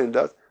 number one in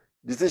that.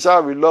 The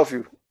teacher will love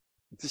you.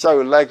 The teacher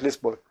will like this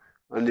boy.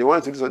 And they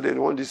want to do so, they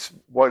want this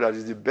boy that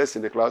is the best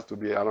in the class to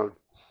be around.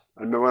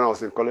 I remember when I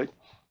was in college,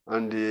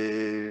 and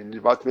the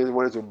department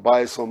wanted to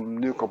buy some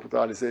new computer,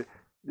 and they say,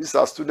 this is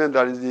a student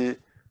that is the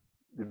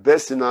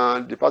best in our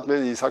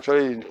department, is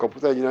actually in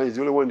computer engineering, he's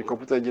the only one in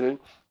computer engineering.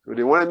 So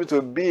they wanted me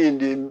to be in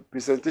the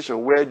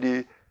presentation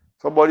where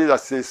somebody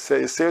that's a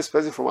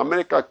salesperson from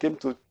America came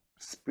to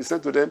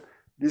present to them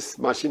this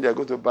machine they're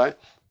going to buy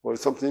for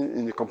something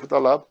in the computer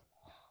lab.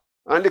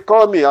 And they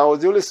called me. I was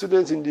the only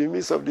student in the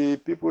midst of the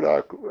people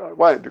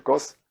why?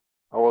 Because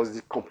I was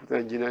the computer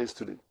engineering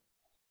student.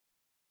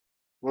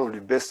 One of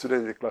the best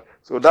students in the class.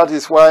 So that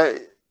is why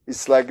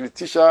it's like the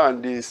teacher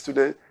and the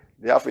student,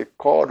 they have a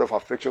cord of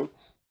affection.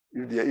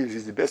 If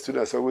he's the best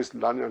student, it's always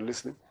learning and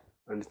listening.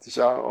 And the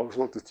teacher always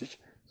wants to teach.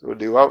 So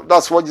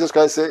that's what Jesus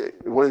Christ said.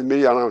 He wanted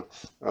Mary around.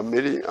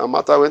 And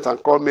Martha went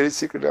and called Mary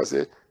secretly and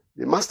said,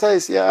 the master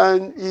is here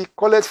and he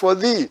calleth for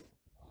thee.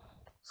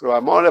 So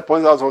I'm only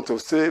pointing out want to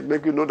say,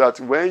 make you know that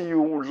when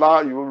you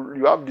learn,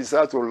 you have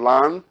desire to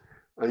learn,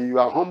 and you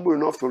are humble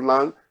enough to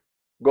learn,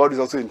 God is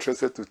also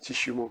interested to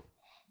teach you more.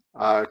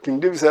 King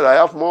David said, I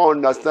have more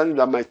understanding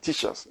than my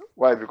teachers.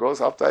 Why?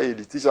 Because after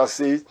the teacher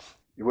said,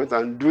 he went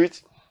and do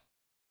it,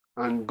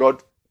 and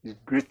God, the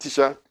great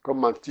teacher,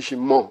 come and teach him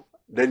more.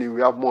 Then he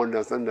will have more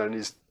understanding than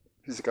his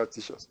physical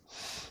teachers.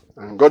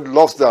 And God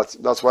loves that.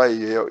 That's why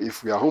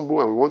if we are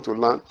humble and we want to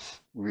learn,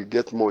 we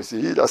get more.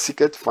 See, he that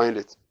seeketh,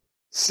 findeth.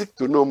 Seek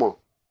to know more.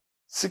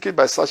 Seek it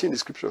by searching the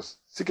scriptures.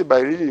 Seek it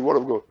by reading the word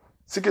of God.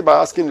 Seek it by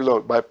asking the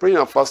Lord. By praying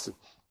and fasting.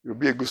 You'll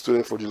be a good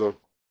student for the Lord.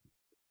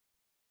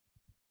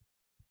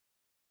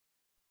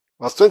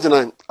 Verse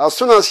 29. As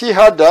soon as he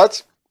heard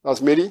that,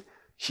 as Mary,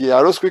 she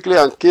arose quickly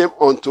and came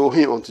unto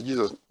him, unto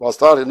Jesus. Verse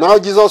 30. Now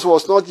Jesus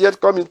was not yet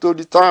come into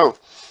the town,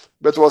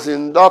 but was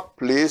in that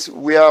place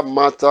where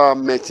Martha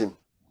met him.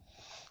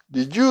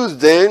 The Jews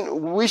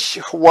then, which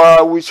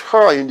were with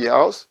her in the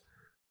house,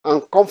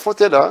 and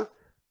comforted her,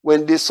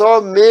 when they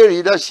saw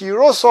Mary, that she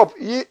rose up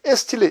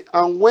hastily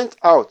and went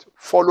out,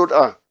 followed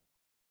her,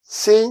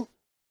 saying,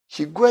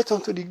 she goeth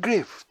unto the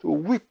grave to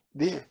weep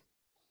there.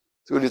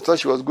 So they thought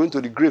she was going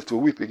to the grave to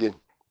weep again.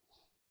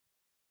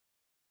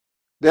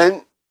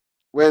 Then,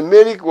 when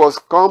Mary was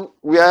come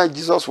where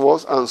Jesus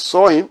was and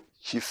saw him,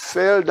 she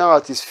fell down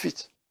at his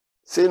feet,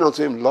 saying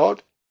unto him,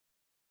 Lord,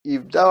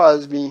 if thou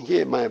hadst been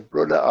here, my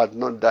brother had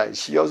not died.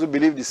 She also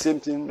believed the same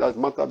thing that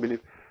Martha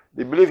believed.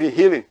 They believed in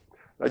healing.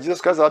 That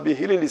Jesus Christ had been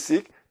healing the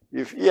sick.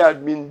 If he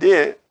had been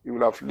there, he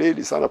would have laid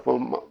his hand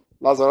upon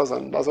Lazarus,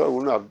 and Lazarus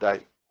would not have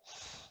died.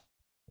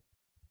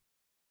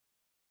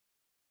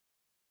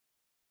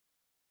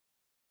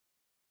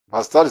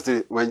 Verse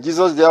 33. When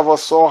Jesus therefore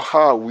saw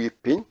her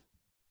weeping,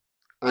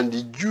 and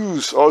the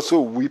Jews also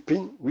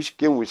weeping, which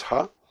came with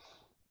her,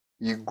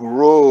 he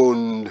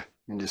groaned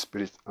in the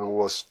spirit and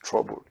was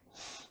troubled.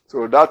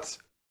 So that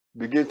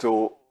began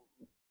to,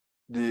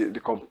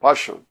 the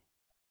compassion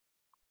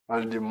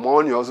and the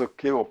mourning also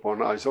came upon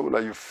her. It's something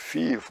that you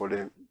feel for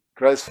them.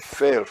 Christ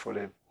fell for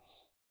them.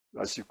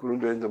 That she couldn't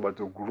do anything but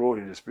to groan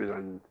in the spirit.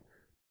 And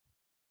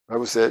the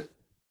Bible said,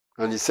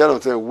 and he said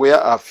unto them, where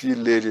have you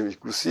laid him? You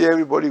could see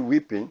everybody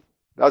weeping.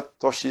 That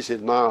touches a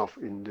nerve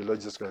in the Lord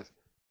Jesus Christ.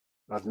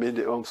 That made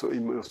him also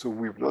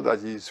weep. Not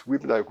that he's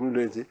weeping that he couldn't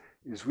do anything.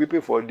 He's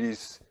weeping for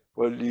this,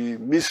 for the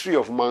mystery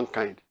of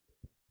mankind.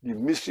 The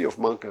mystery of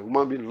mankind.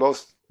 Human being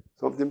lost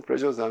something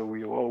precious and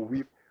we all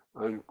weep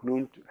and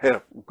couldn't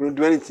help. We couldn't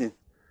do anything.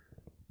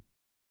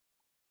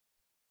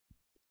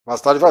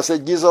 Verse 35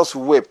 said, Jesus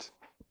wept.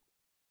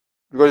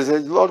 Because he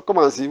said, Lord, come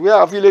and see. Where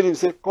have you laid him? He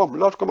said, come,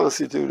 Lord, come and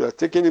see. They are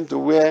taking him to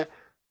where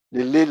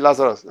they laid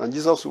Lazarus. And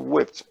Jesus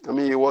wept. I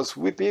mean, he was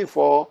weeping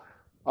for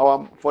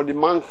the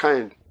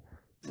mankind.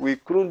 We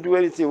couldn't do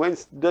anything. When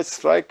death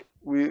strike,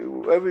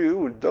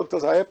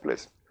 doctors are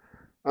helpless.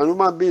 And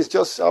human beings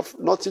just have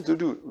nothing to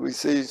do. We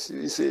say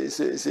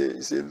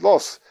it's a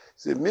loss.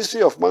 It's a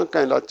mystery of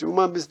mankind that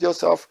human beings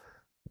just have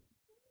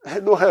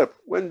no help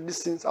when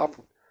these things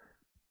happen.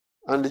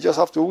 And they just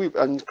have to weep.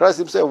 And Christ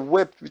himself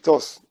wept with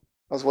us.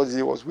 That's what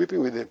he was weeping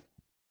with them.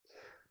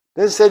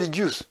 Then said the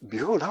Jews,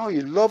 behold how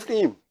he loved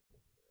him.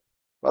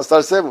 Verse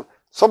 37,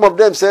 some of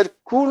them said,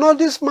 could not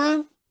this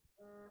man,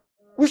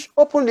 which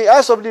opened the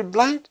eyes of the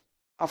blind,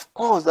 have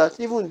caused that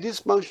even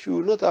this man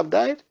should not have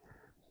died?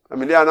 I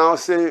mean, they are now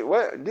saying,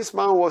 well, this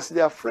man was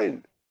their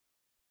friend.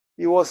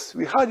 We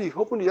heard he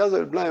opened the eyes of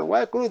the blind.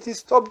 Why couldn't he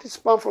stop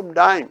this man from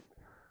dying?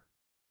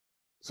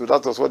 So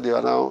that was what they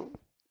are now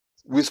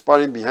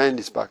whispering behind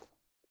his back.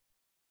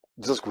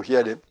 Jesus could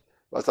hear them.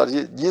 But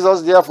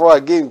Jesus therefore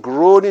again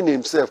groaning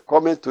himself,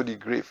 coming to the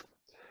grave.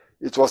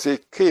 It was a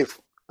cave,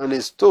 and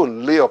a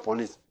stone lay upon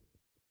it.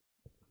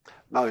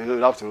 Now you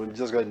don't have to know,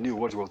 Jesus Christ knew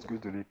what he was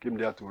going to do. He came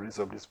there to raise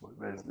up this man.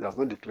 But he has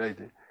not declared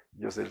it.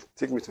 He just said,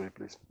 take me to the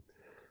place.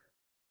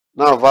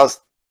 Now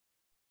verse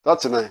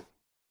 39.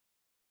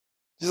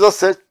 Jesus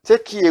said,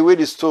 take ye away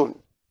the stone.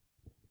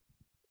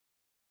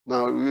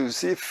 Now you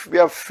see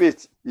where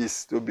faith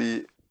is to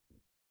be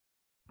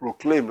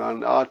proclaimed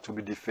and are to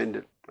be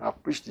defended.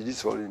 I've preached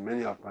this one in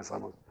many of my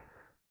sermons.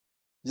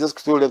 Jesus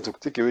told them to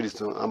take away the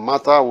stone, and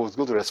Martha was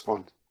going to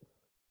respond.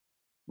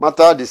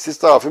 Martha, the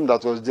sister of him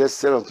that was dead,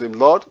 said unto him,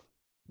 Lord,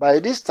 by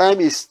this time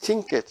he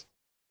stinketh,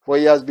 for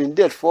he has been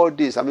dead 4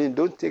 days. I mean,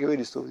 don't take away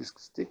the stone, he's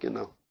stinking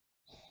now.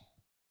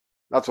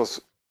 That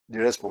was the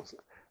response.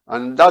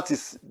 And that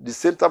is the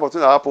same type of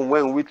thing that happens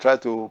when we try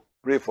to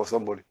pray for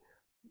somebody.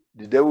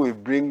 The devil will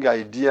bring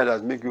idea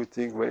that make you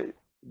think, well,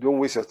 don't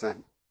waste your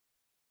time.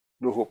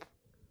 No hope.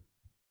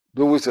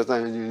 Don't waste your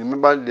time. You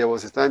remember there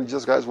was a time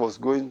Jesus Christ was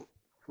going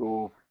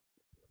to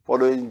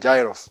following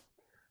Jairus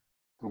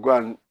to go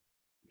and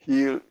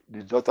heal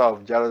the daughter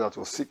of Jairus that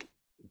was sick,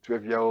 a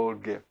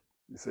 12-year-old girl,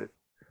 he said.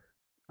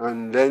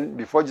 And then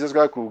before Jesus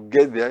Christ could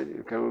get there,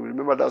 you can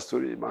remember that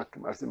story in Mark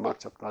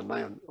chapter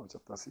 9 or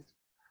chapter 6.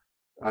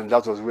 And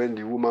that was when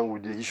the woman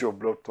with the issue of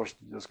blood touched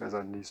Jesus Christ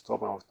and he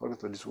stopped and was talking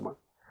to this woman.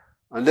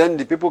 And then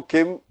the people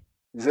came,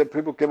 he said,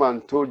 people came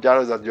and told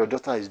Jairus that your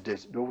daughter is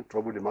dead. Don't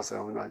trouble the master.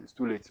 It's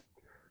too late.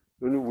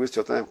 Don't waste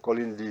your time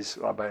calling this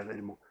rabbi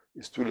anymore.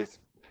 It's too late.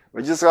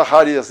 When Jesus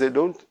heard it, he said,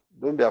 don't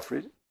be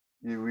afraid.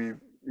 He will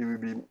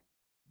be,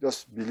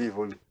 just believe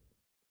only.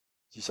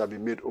 She shall be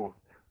made whole.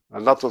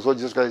 And that was what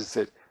Jesus Christ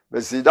said.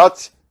 But see,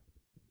 that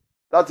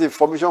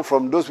information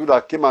from those people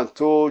that came and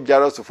told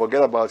Jairus to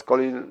forget about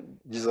calling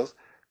Jesus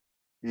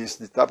is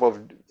the type of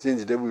thing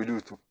the devil will do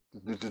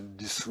to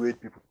dissuade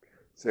people.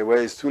 Say, well,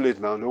 it's too late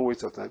now. Don't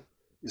waste your time.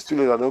 It's too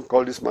late. I don't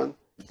call this man.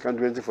 He can't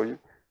do anything for you.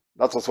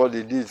 That was what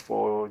they did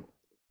for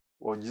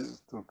for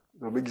Jesus to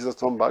make Jesus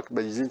turn back,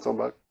 but he didn't turn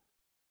back.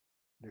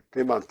 They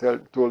came and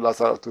told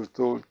Lazarus,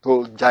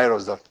 told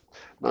Jairus that.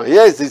 Now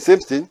here is the same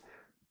thing.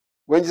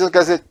 When Jesus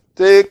Christ said,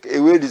 take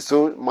away the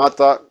stone,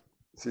 Martha,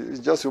 see, it's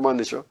just human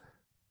nature.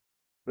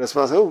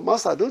 Response, oh,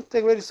 Master, don't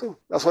take away the stone.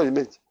 That's what he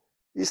meant.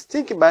 He's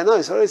thinking by now,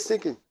 he's already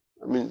thinking.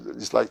 I mean,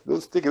 it's like,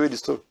 don't take away the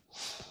stone.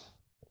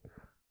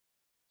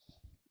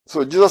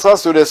 So Jesus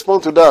has to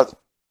respond to that.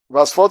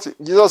 Verse 40,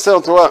 Jesus said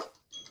unto her,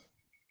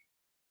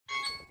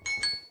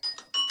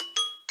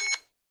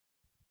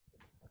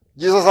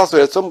 Jesus has to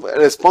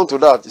respond to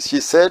that.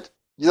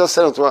 Jesus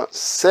said unto her,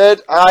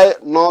 said I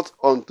not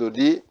unto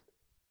thee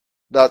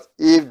that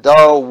if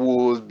thou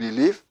wilt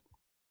believe,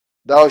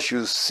 thou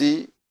shalt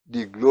see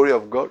the glory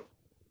of God?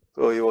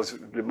 So he was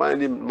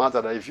reminding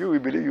Martha that if you will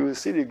believe, you will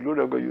see the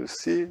glory of God. You will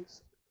see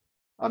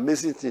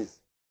amazing things.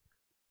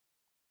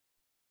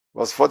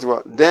 Verse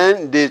 41.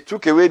 Then they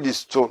took away the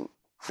stone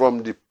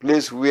from the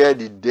place where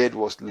the dead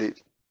was laid.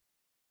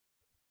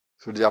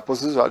 So the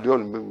apostles are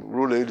doing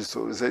roll away the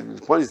stone. They said,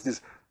 the point is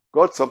this: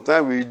 God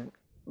sometimes will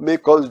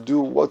make us do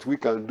what we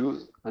can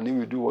do, and He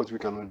will do what we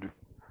cannot do.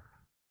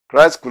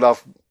 Christ could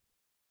have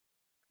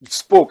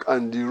spoke,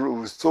 and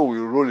the stone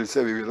will roll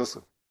itself away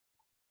also.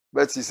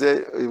 But He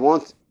said, He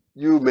wants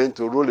you men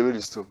to roll away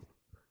the stone.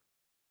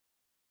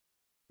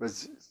 But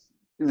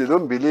if they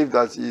don't believe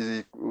that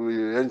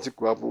anything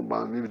could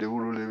happen, maybe they will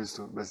roll away the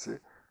stone. But say,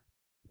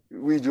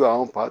 we do our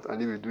own part, and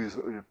He will do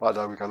the part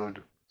that we cannot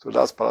do. So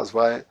that's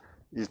why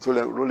He told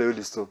them, roll away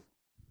the stone.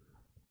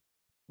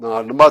 Now,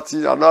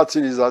 another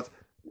thing is that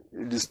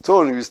the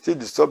stone will still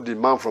disturb the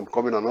man from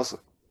coming on also.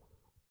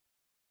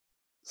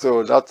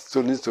 So that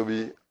stone needs to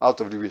be out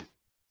of the way.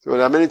 So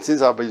there are many things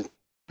that have been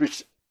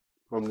preached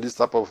from this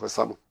type of a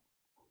sermon.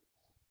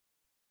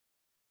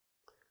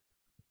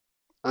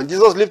 And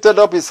Jesus lifted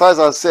up His eyes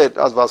and said,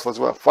 as verse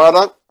 41,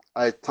 Father,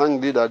 I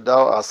thank Thee that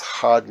Thou hast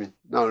heard me.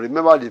 Now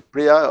remember the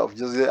prayer of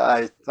Jesus.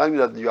 I thank Thee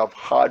that You have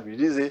heard me. He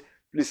didn't say,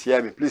 please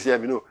hear me, please hear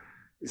me. No.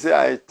 He said,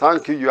 I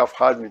thank You, You have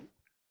heard me.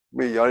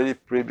 May you already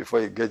pray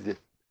before you get there.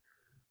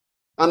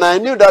 And I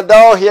knew that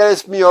Thou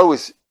hearest me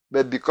always,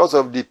 but because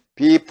of the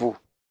people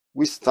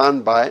which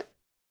stand by,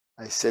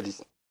 I said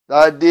it,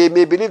 that they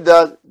may believe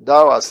that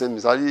Thou hast sent me.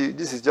 So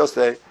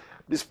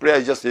this prayer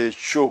is just a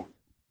show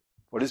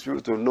for these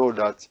people to know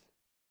that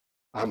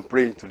I'm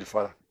praying to the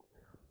Father,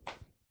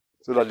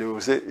 so that they will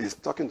say He's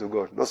talking to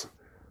God. Not so.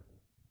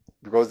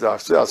 Because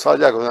as far as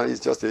they are concerned, He's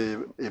just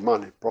a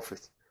man, a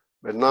prophet.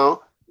 But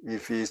now,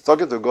 if He's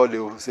talking to God, they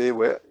will say,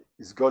 well,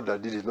 it's God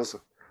that did it. Not so.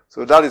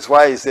 So that is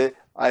why He said,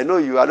 I know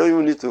you, I don't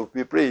even need to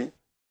be praying,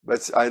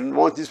 but I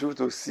want these people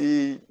to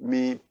see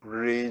me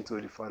praying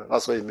to the Father.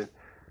 That's what He meant.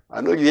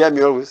 I know you hear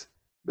me always,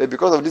 but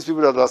because of these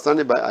people that are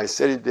standing by, I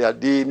said it there,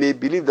 they may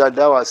believe that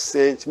Thou hast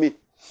sent me.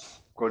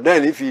 Because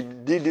then if He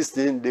did this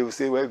thing, they will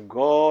say, well,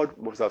 God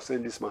must have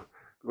sent this man.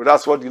 Because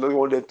that's what you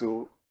want them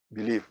to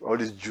believe, all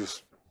these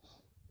Jews.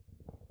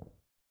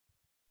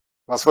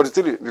 Verse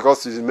 43,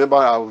 because you remember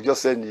I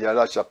just said in the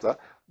other chapter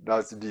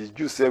that the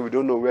Jews said, we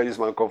don't know where this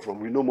man come from.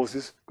 We know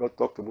Moses, God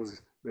talked to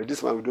Moses. But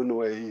this man, we don't know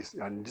where he is.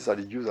 And these are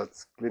the Jews that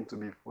claim to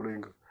be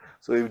following God.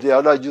 So if the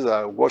other Jews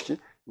are watching,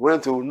 we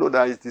want to know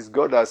that it is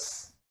God that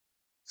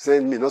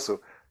sent me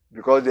also.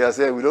 Because they are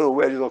saying, we don't know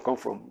where this one come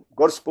from.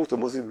 God spoke to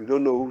Moses, we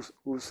don't know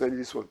who sent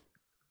this one.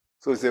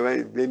 So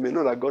they may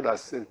know that God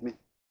has sent me.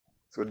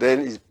 So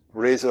then He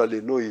prays so that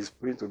they know He is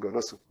praying to God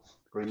also.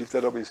 Because He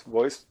lifted up His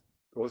voice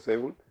towards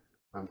heaven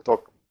and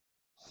talked.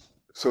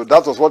 So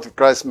that was what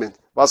Christ meant.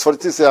 Verse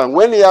 42 says, and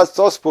when He had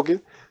thus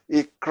spoken,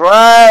 He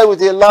cried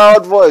with a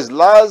loud voice,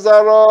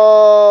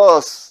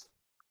 Lazarus,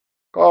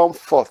 come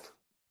forth.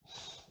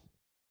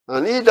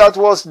 And he that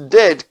was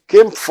dead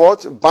came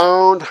forth,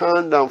 bound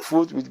hand and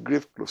foot with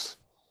grave clothes,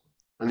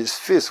 and his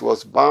face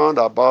was bound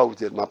about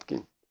with a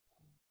napkin.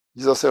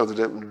 Jesus said unto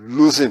them,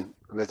 loose him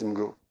and let him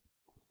go.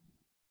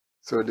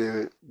 So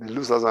they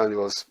loosed Lazarus, and he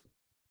was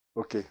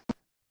okay.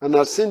 And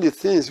had seen the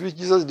things which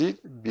Jesus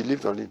did,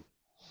 believed on Him.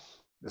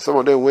 And some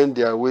of them went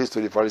their ways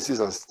to the Pharisees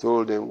and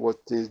told them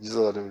what things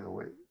Jesus had done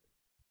away.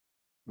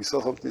 We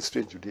saw something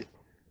strange today.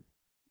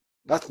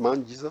 That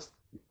man, Jesus,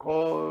 He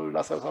called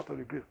Lazarus out of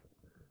the grave.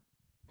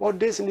 4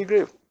 days in the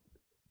grave.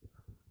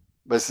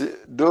 But see,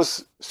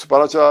 those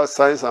supernatural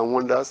signs and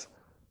wonders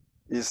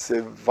is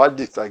a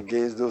verdict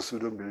against those who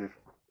don't believe.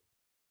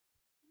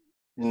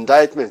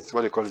 Indictment is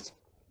what they call it.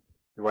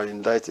 They were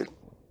indicted.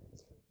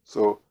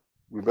 So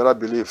we better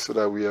believe so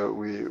that we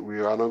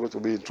are not going to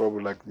be in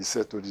trouble like He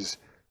said to these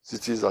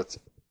cities that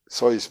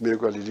saw His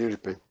miracle and they didn't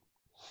repent.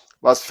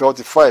 Verse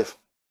 45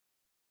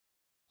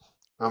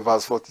 and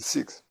verse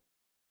 46.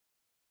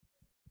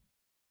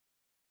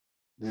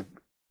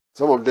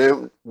 Some of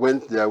them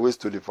went their ways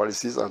to the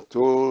Pharisees and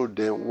told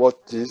them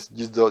what things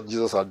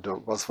Jesus had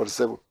done. Verse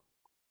 47.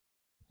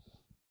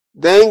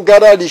 Then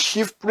gathered the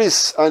chief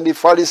priests and the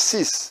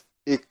Pharisees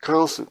a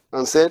council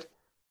and said,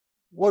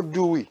 what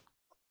do we?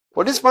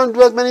 For this man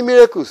doeth many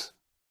miracles.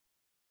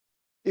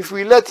 If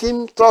we let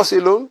him thus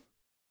alone,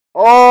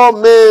 all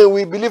men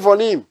will believe on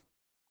him.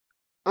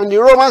 And the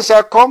Romans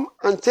shall come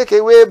and take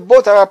away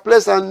both our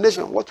place and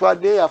nation. What were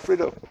they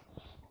afraid of?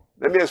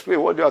 Let me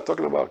explain what they are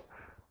talking about.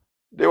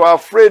 They were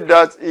afraid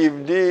that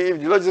if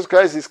the Lord Jesus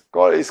Christ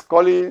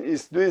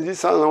is doing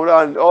this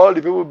and all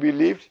the people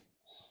believed,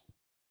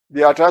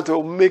 they are trying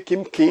to make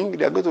him king.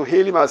 They are going to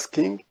hail him as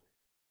king,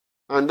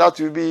 and that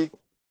will be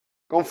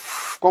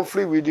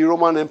conflict with the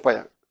Roman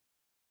Empire.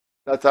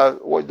 That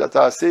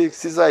are saying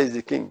Caesar is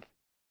the king.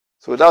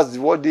 So that's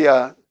what they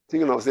are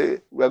thinking of.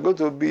 Say we are going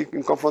to be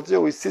in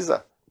confrontation with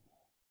Caesar,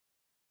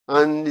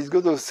 and he's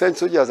going to send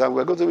soldiers, and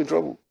we are going to be in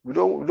trouble. We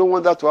don't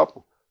want that to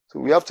happen. So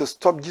we have to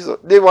stop Jesus.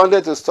 They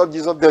wanted to stop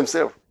Jesus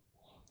themselves.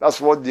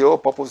 That's what the whole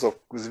purpose of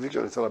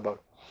crucifixion is all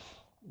about.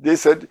 They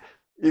said,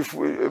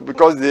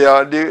 because they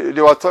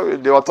were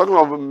talking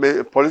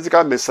of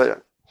political messiah.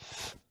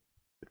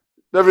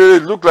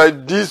 It looked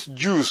like these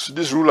Jews,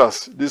 these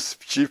rulers, these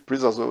chief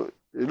priests,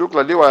 it looked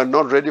like they were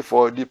not ready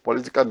for the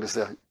political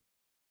messiah.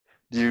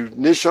 The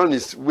nation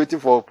is waiting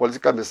for a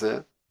political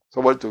messiah,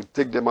 somebody to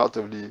take them out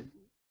of the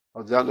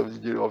hand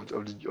of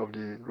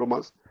the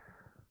Romans.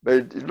 But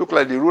it looked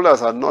like the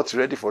rulers are not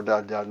ready for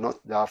that. They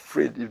are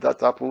afraid. If that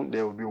happened,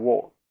 there will be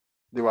war.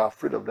 They were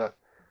afraid of that.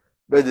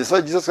 But they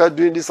saw Jesus Christ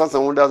doing these signs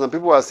and wonders, and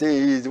people were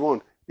saying he is the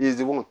one, he is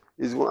the one,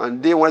 he is the one.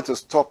 And they wanted to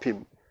stop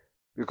him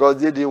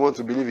because they didn't want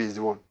to believe he is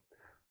the one.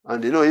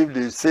 And if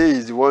they say he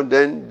is the one,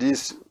 then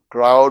this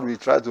crowd will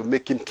try to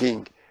make him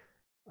king.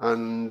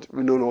 And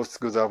we don't know what's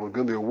going to happen. It's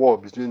going to be a war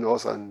between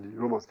us and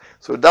the Romans.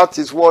 So that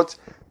is what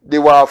they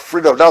were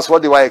afraid of. That's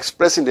what they were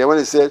expressing there when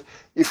they said,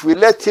 if we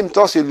let him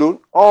touch alone,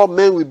 all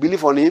men will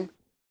believe on him,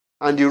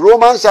 and the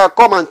Romans shall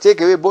come and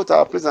take away both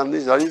our place and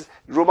nation. That is,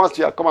 the Romans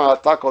shall come and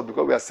attack us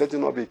because we are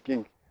setting up a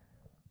king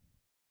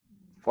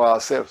for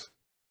ourselves,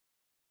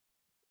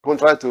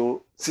 contrary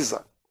to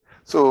Caesar.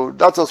 So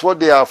that was what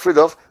they are afraid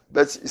of.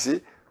 But you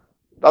see,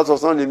 that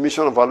was not the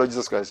mission of our Lord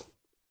Jesus Christ.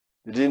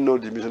 They didn't know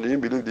the mission. They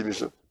didn't believe the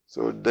mission.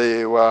 So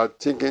they were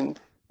thinking,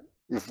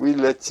 if we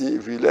let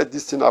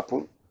this thing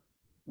happen,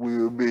 we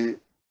will be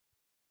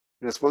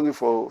responsible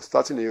for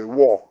starting a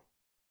war.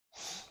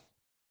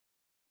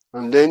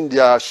 And then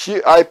their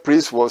high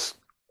priest was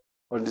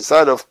on the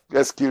side of,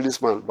 let's kill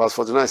this man. Verse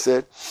 49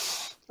 said,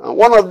 and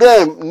one of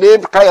them,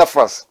 named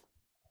Caiaphas,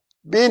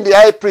 being the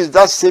high priest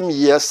that same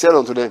year, said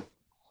unto them,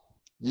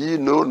 ye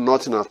know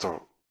nothing at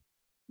all,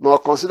 nor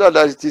consider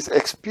that it is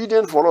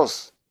expedient for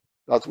us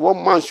that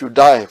one man should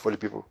die for the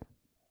people,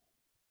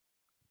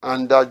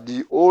 and that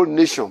the whole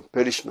nation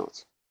perish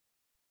not.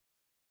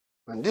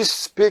 And this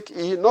spake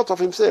he not of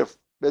himself,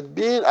 but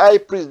being high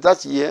priest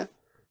that year,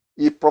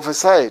 he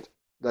prophesied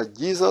that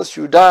Jesus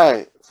should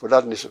die for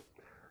that nation.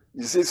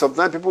 You see,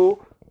 sometimes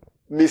people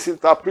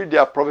misinterpret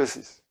their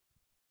prophecies,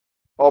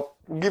 or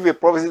give a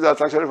prophecy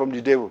that's actually from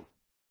the devil.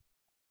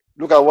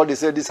 Look at what they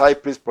said this high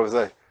priest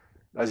prophesied,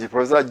 that he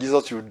prophesied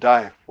Jesus should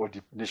die for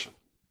the nation.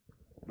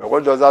 But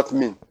what does that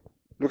mean?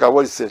 Look at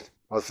what he said,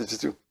 verse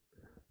 52.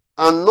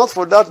 And not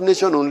for that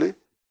nation only,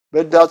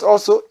 but that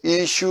also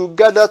he should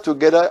gather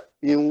together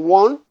in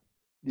one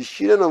the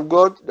children of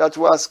God that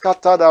were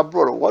scattered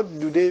abroad.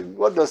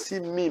 What does he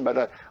mean by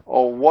that?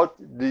 Or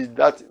what did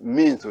that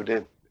mean to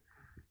them?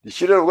 The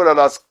children of God that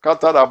are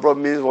scattered abroad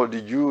means what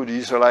the Jews, the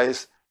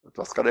Israelites that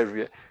were scattered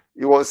everywhere.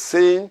 He was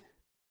saying,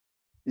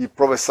 he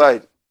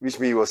prophesied, which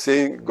means he was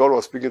saying God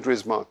was speaking through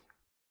his mouth.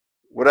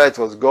 Whether it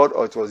was God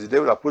or it was the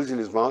devil that put it in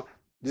his mouth,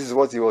 this is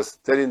what he was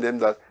telling them,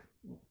 that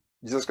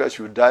Jesus Christ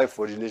should die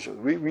for the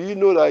nation. We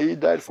know that he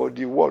died for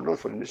the world, not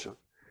for the nation.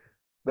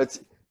 But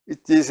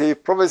it is a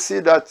prophecy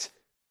that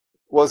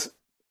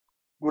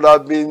could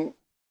have been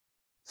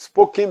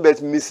spoken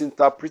but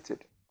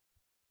misinterpreted.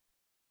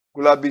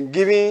 Could have been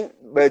given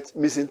but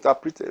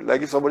misinterpreted.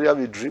 Like if somebody have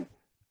a dream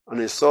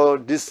and they saw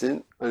this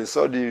thing and they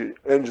saw the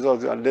end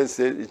result and then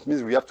said it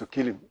means we have to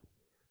kill him.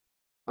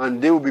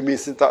 And they will be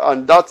misinterpreted.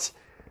 And that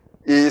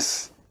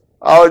is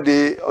how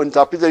they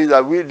interpreted it,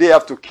 that they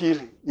have to kill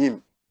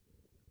him.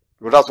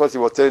 But that's what he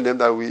was telling them,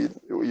 that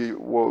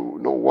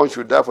one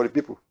should die for the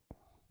people.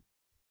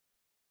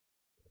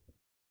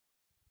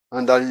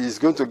 And that he's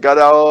going to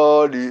gather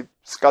all the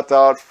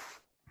scattered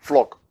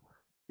flock.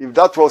 If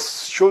that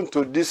was shown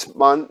to this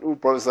man who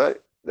prophesied,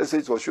 let's say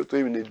it was shown to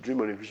him in a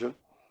dream or a vision,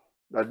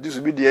 that this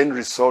will be the end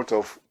result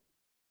of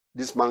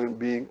this man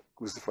being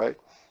crucified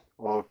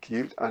or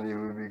killed, and he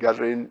will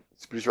be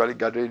spiritually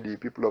gathering the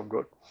people of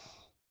God.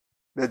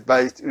 But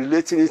by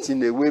relating it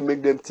in a way,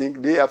 make them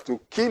think they have to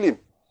kill him.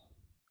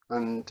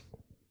 And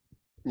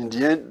in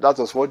the end, that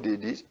was what they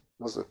did.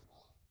 Also.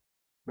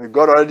 But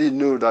God already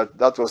knew that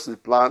that was the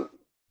plan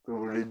to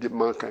redeem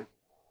mankind.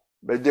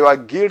 But they were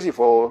guilty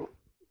for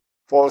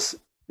false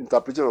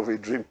interpretation of a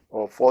dream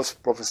or false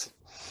prophecy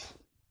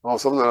or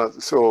something like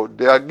that. So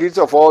they are guilty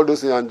of all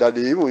those things, and that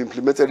they even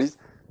implemented it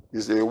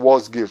is a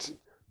worse guilt.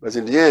 But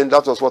in the end,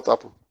 that was what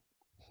happened.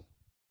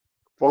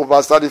 From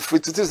verse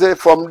 32 says,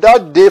 from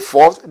that day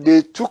forth,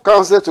 they took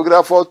counsel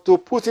together to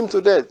put him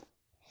to death.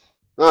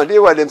 Now, they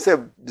were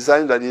themselves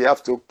deciding that they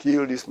have to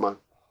kill this man.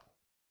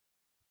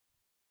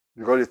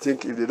 Because they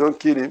think if they don't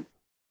kill him,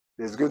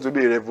 there's going to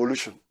be a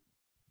revolution.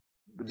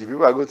 the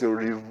people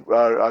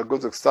are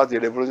going to start a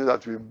revolution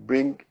that will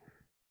bring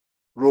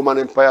Roman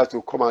Empire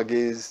to come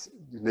against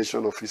the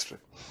nation of Israel.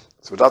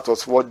 So that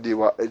was what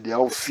their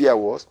own fear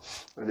was.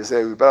 And they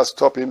said, we better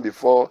stop him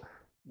before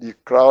the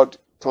crowd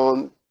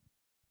turned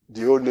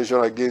the whole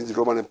nation against the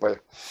Roman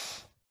Empire.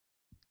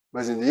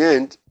 But in the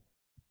end,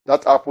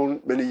 that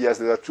happened many years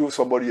later through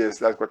somebody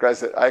else. Like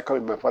Christ said, I come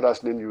in my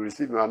Father's name, you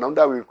receive me.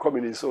 Another will come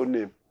in his own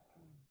name.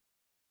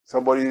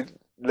 Somebody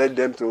led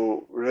them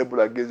to rebel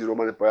against the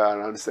Roman Empire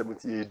around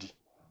 70 AD.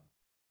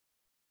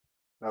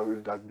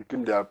 That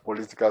became their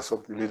political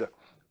something later.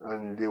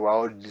 And they were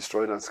all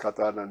destroyed and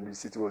scattered, and the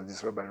city was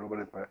destroyed by the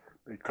Roman Empire.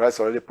 But Christ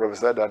already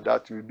prophesied that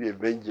that will be a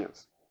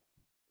vengeance.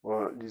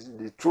 Well,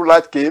 the true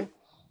light came,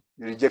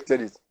 they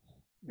rejected it.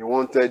 They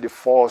wanted the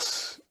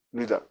false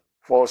leader,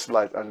 false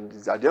light. And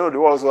at the end of the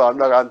world, also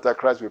another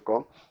Antichrist will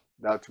come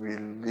that will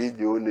lead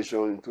the whole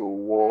nation into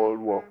world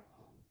war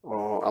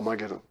or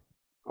Armageddon.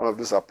 All of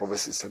these are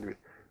prophecies anyway.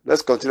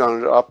 Let's continue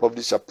and wrap up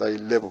this chapter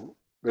 11.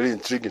 Very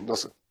intriguing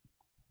also.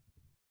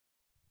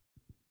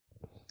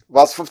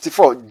 Verse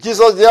 54.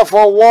 Jesus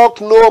therefore walked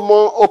no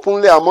more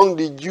openly among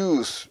the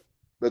Jews,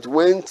 but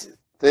went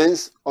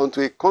thence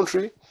unto a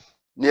country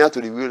near to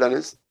the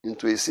wilderness,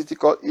 into a city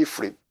called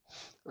Ephraim,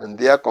 and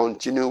there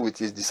continued with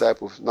his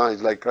disciples. Now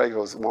it's like Christ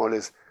was more or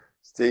less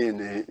staying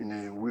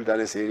in a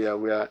wilderness area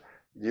where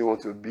he didn't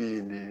want to be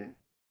in the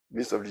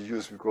midst of the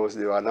Jews, because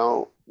they were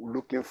now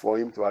looking for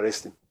him to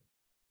arrest him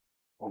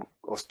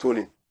or stone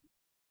him,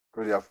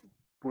 because they have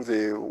put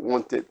a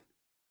wanted,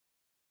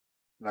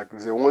 like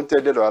it's a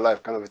wanted dead or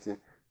alive kind of a thing.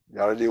 They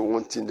already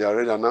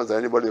announced that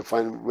anybody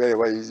find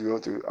wherever he is, you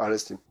want to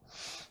arrest him.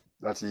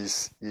 That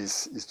is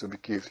to be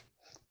killed.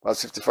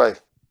 Verse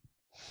 55.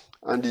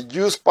 And the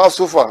Jews'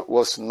 Passover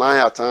was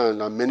nigh at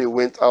hand, and many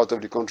went out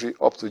of the country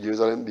up to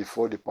Jerusalem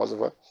before the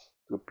Passover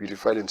to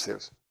purify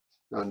themselves.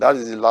 And that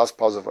is the last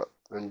Passover.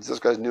 And Jesus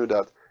Christ knew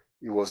that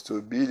it was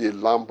to be the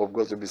Lamb of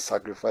God to be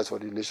sacrificed for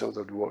the nations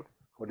of the world,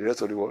 for the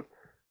rest of the world,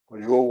 for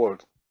the whole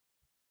world,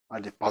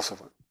 at the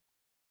Passover.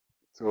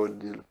 So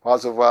the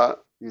Passover,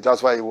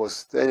 that's why he was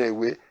staying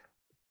away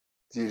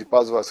till the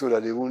Passover, so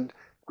that they wouldn't,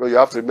 because you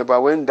have to remember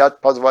when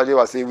that Passover they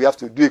were saying we have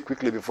to do it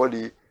quickly before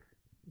the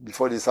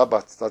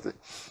Sabbath started.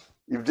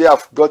 If they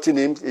have gotten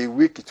him a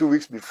week, 2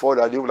 weeks before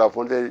that, they would have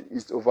wanted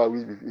it over a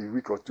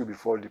week or two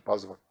before the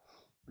Passover.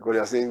 Because they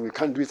are saying we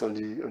can't do it on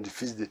the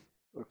feast day.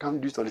 We can't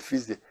do it on the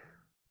feast day.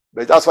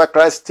 But that's why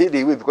Christ stayed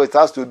away, because it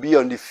has to be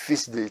on the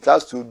feast day. It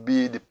has to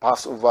be the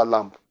Passover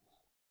lamb.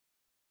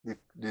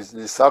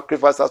 The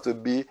sacrifice has to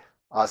be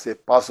as a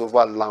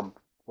Passover lamb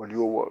for the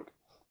whole world.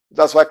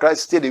 That's why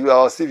Christ stayed away,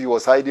 as if he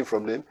was hiding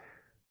from them.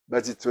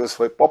 But it was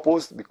for a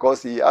purpose,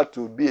 because he had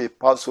to be a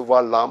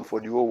Passover lamb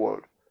for the whole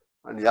world.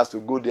 And he has to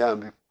go there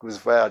and be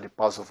crucified at the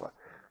Passover.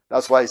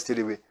 That's why he stayed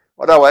away.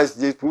 Otherwise,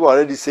 the people were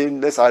already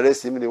saying, let's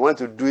arrest him. They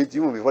wanted to do it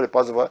even before the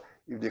Passover.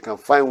 If they can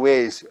find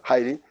where he's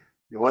hiding,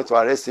 they want to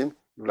arrest him.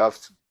 You will have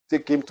to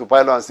take him to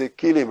Pilate and say,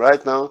 kill him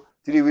right now,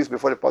 3 weeks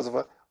before the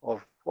Passover,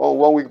 or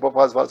 1 week before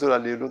Passover, so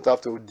that they don't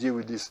have to deal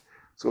with this.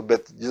 So,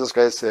 but Jesus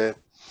Christ hid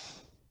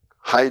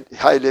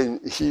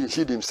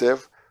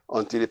himself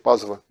until the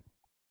Passover.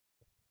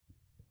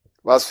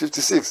 Verse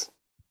 56.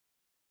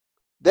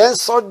 Then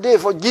sought they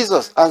for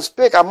Jesus, and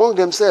spake among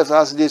themselves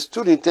as they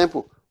stood in the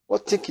temple.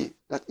 What think ye,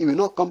 that he will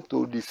not come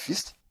to the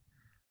feast?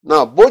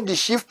 Now both the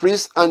chief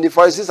priests and the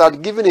Pharisees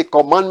had given a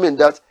commandment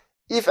that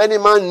if any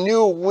man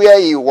knew where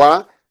he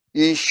were,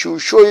 he should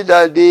show it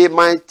that they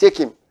might take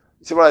him.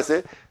 See what I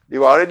say? They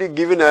were already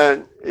given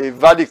a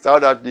verdict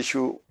out that they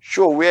should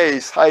show where he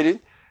is hiding,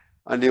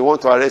 and they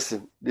want to arrest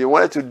him. They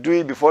wanted to do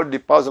it before the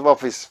Passover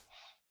feast.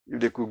 If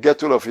they could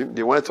get hold of him,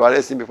 they wanted to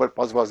arrest him before the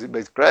Passover feast.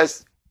 But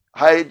Christ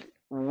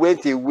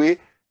went away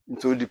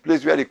into the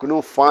place where they could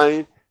not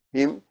find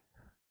him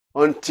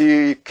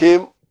until he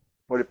came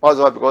for the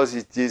Passover, because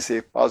it is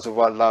a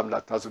Passover lamb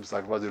that has to be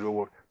sacrificed to the whole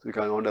world. So you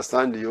can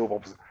understand the whole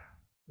purpose.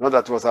 Not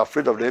that he was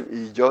afraid of them,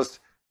 he just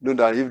knew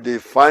that if they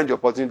find the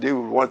opportunity, they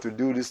will want to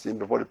do this thing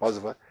before the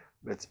Passover.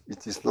 But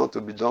it is not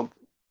to be done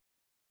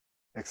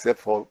except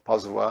for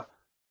Passover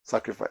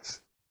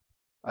sacrifice.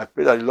 I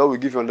pray that the Lord will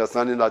give you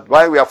understanding that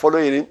while we are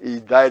following him, he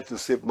died to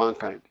save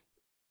mankind.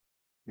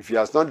 If he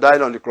has not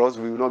died on the cross,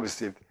 we will not be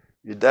saved.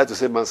 He died to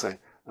save mankind.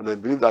 And I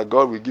believe that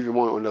God will give you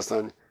more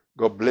understanding.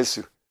 God bless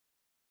you.